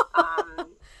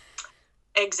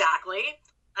 Exactly.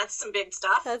 That's some big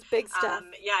stuff. That's big stuff.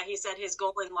 He said his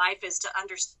goal in life is to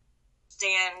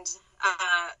understand,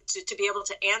 to be able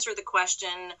to answer the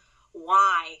question,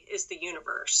 why is the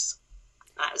universe?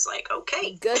 I was like,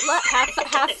 okay. Good luck.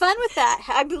 Have fun with that.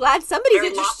 I'm glad somebody's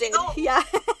interested. Yeah.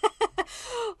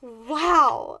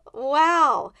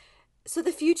 Wow. So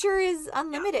the future is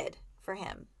unlimited for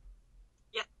him.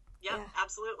 Yeah,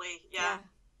 absolutely. Yeah.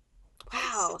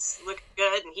 Wow. It's looking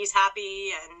good, and he's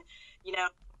happy, and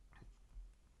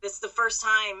this is the first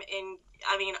time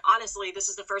honestly, this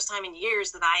is the first time in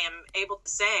years that I am able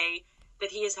to say that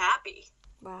he is happy.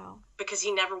 Wow. Because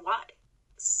he never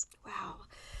was. Wow.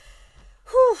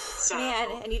 Whew, so, man,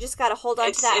 and you just got to hold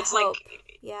on to that it's hope.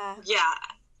 Yeah.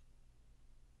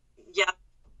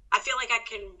 I feel like I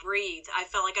can breathe. I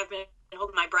felt like I've been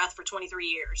holding my breath for 23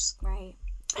 years. Right.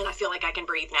 And I feel like I can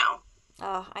breathe now.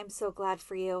 Oh, I'm so glad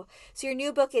for you. So your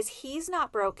new book is He's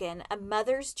Not Broken, A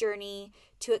Mother's Journey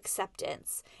to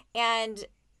Acceptance. And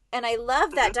I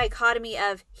love that dichotomy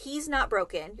of he's not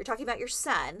broken. You're talking about your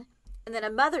son. And then a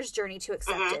mother's journey to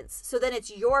acceptance. So then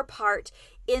it's your part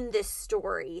in this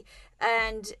story.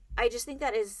 And I just think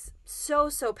that is so,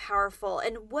 so powerful.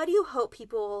 And what do you hope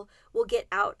people will get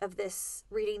out of this,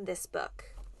 reading this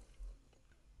book?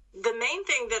 The main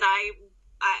thing that I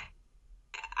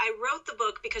wrote the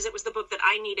book because it was the book that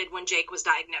I needed when Jake was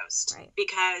diagnosed. Right.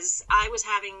 Because I was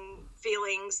having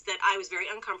feelings that I was very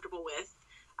uncomfortable with.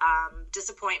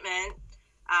 Disappointment,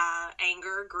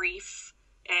 anger, grief.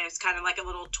 And it's kind of like a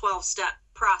little 12-step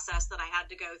process that I had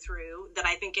to go through, that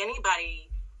I think anybody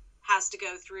has to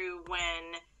go through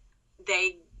when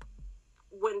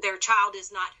their child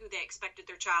is not who they expected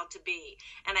their child to be.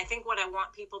 And I think what I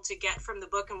want people to get from the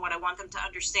book, and what I want them to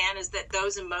understand, is that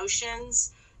those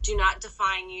emotions do not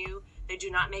define you. They do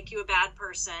not make you a bad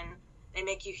person. They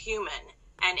make you human.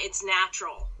 And it's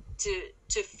natural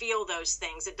to feel those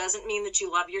things. It doesn't mean that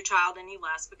you love your child any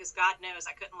less, because God knows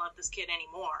I couldn't love this kid any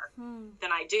more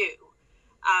than I do.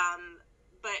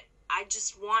 But I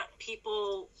just want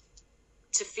people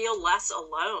to feel less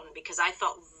alone, because I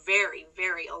felt very,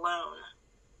 very alone.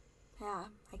 Yeah,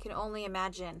 I can only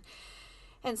imagine.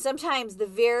 And sometimes the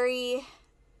very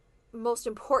most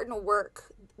important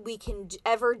work we can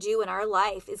ever do in our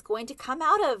life is going to come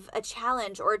out of a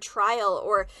challenge or a trial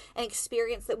or an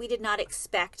experience that we did not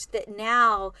expect, that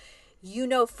now you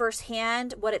know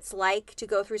firsthand what it's like to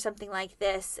go through something like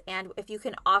this. And if you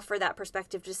can offer that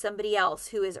perspective to somebody else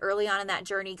who is early on in that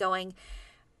journey going,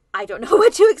 I don't know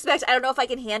what to expect. I don't know if I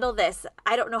can handle this.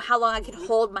 I don't know how long I can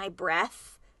hold my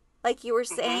breath, like you were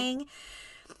saying,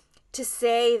 to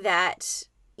say that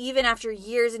even after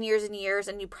years and years and years,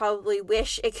 and you probably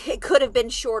wish it could have been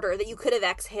shorter, that you could have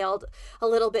exhaled a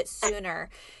little bit sooner.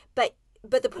 But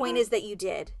the point is that you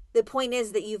did. The point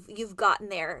is that you've gotten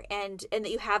there, and that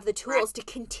you have the tools to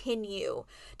continue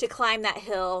to climb that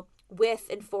hill with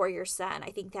and for your son.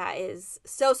 I think that is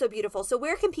so, so beautiful. So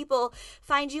where can people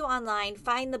find you online,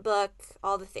 find the book,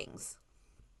 all the things?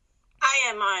 I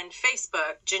am on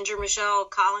Facebook, Ginger Michelle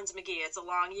Collins McGee. It's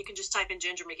you can just type in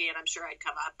Ginger McGee and I'm sure I'd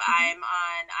come up. I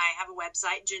have a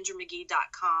website,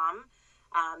 gingermcgee.com,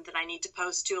 that I need to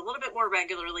post to a little bit more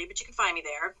regularly, but you can find me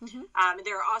there.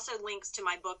 There are also links to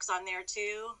my books on there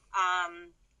too,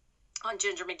 on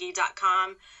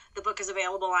gingermcgee.com. The book is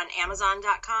available on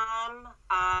Amazon.com,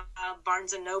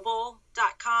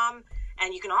 BarnesandNoble.com,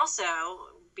 and you can also,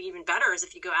 be even better is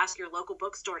if you go ask your local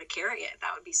bookstore to carry it.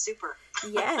 That would be super.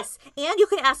 Yes. And you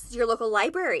can ask your local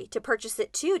library to purchase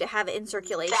it too, to have it in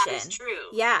circulation. That is true.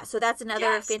 Yeah. So that's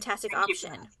another fantastic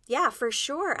option. Yeah, for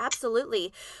sure.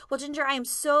 Absolutely. Well, Ginger, I am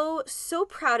so, so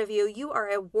proud of you. You are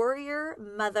a warrior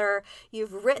mother.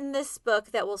 You've written this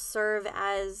book that will serve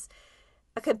as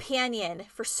a companion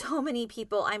for so many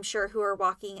people, I'm sure, who are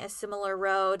walking a similar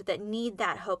road, that need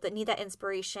that hope, that need that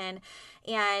inspiration.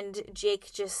 And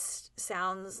Jake just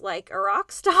sounds like a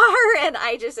rock star, and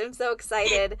I just am so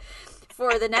excited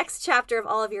for the next chapter of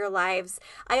all of your lives.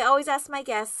 I always ask my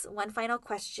guests one final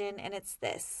question, and it's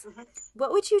this.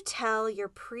 What would you tell your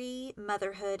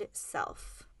pre-motherhood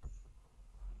self?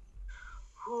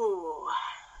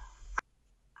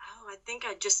 I think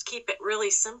I'd just keep it really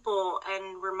simple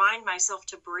and remind myself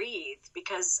to breathe,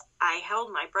 because I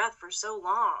held my breath for so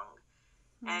long.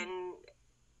 And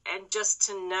just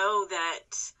to know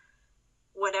that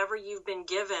whatever you've been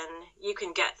given, you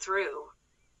can get through.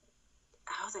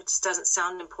 That just doesn't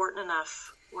sound important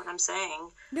enough, what I'm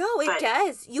saying. No, it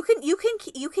does. You can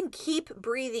keep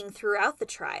breathing throughout the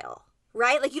trial,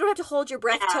 right? Like, you don't have to hold your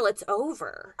breath till it's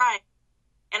over. Right.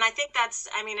 And I think that's,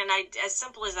 as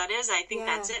simple as that is, I think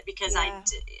that's it, because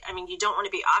you don't want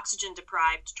to be oxygen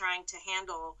deprived trying to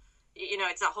handle,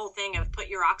 it's that whole thing of put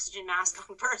your oxygen mask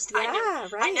on first. Yeah,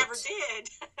 I never did.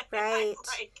 Right.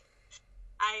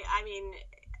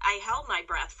 I held my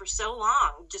breath for so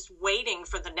long, just waiting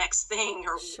for the next thing,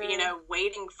 or,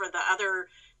 waiting for the other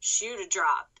shoe to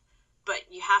drop.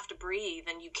 But you have to breathe,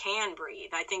 and you can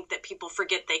breathe. I think that people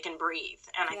forget they can breathe,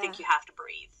 and I think you have to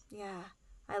breathe. Yeah.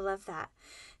 I love that.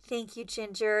 Thank you,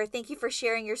 Ginger. Thank you for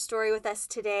sharing your story with us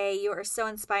today. You are so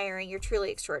inspiring. You're truly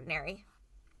extraordinary.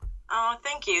 Oh,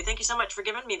 thank you. Thank you so much for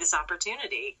giving me this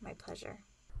opportunity. My pleasure.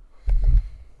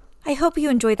 I hope you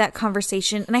enjoyed that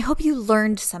conversation, and I hope you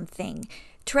learned something.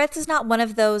 Tourette's is not one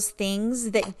of those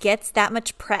things that gets that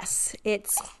much press.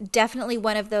 It's definitely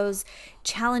one of those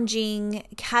challenging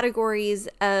categories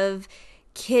of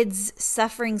kids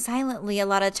suffering silently a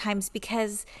lot of times,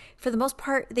 because for the most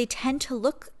part, they tend to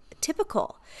look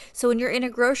typical. So when you're in a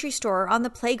grocery store or on the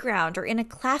playground or in a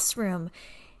classroom,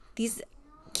 these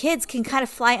kids can kind of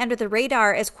fly under the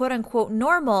radar as quote unquote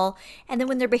normal. And then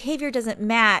when their behavior doesn't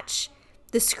match,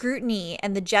 the scrutiny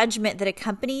and the judgment that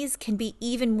accompanies can be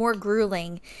even more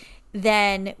grueling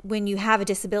than when you have a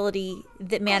disability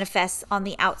that manifests on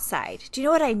the outside. Do you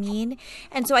know what I mean?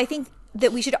 And so I think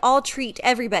that we should all treat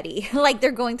everybody like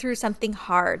they're going through something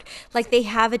hard, like they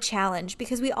have a challenge,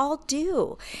 because we all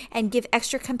do, and give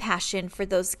extra compassion for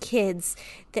those kids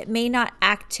that may not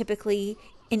act typically.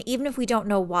 And even if we don't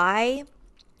know why,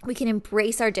 we can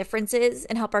embrace our differences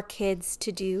and help our kids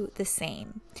to do the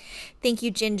same. Thank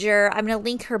you, Ginger. I'm going to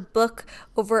link her book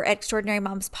over at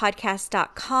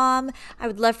extraordinarymomspodcast.com. I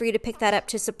would love for you to pick that up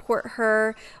to support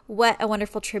her. What a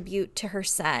wonderful tribute to her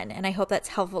son. And I hope that's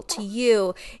helpful to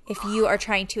you if you are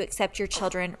trying to accept your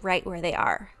children right where they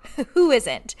are. Who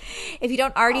isn't? If you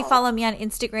don't already follow me on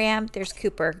Instagram, there's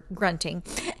Cooper grunting.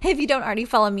 If you don't already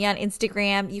follow me on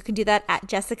Instagram, you can do that at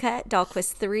Jessica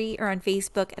Dahlquist 3 or on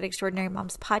Facebook at Extraordinary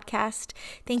Moms Podcast.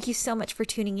 Thank you so much for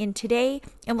tuning in today,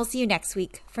 and we'll see you next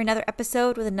week for another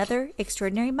episode with another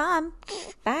extraordinary mom.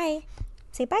 Bye.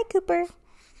 Say bye, Cooper.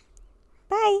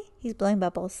 Bye. He's blowing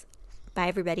bubbles. Bye,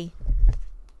 everybody.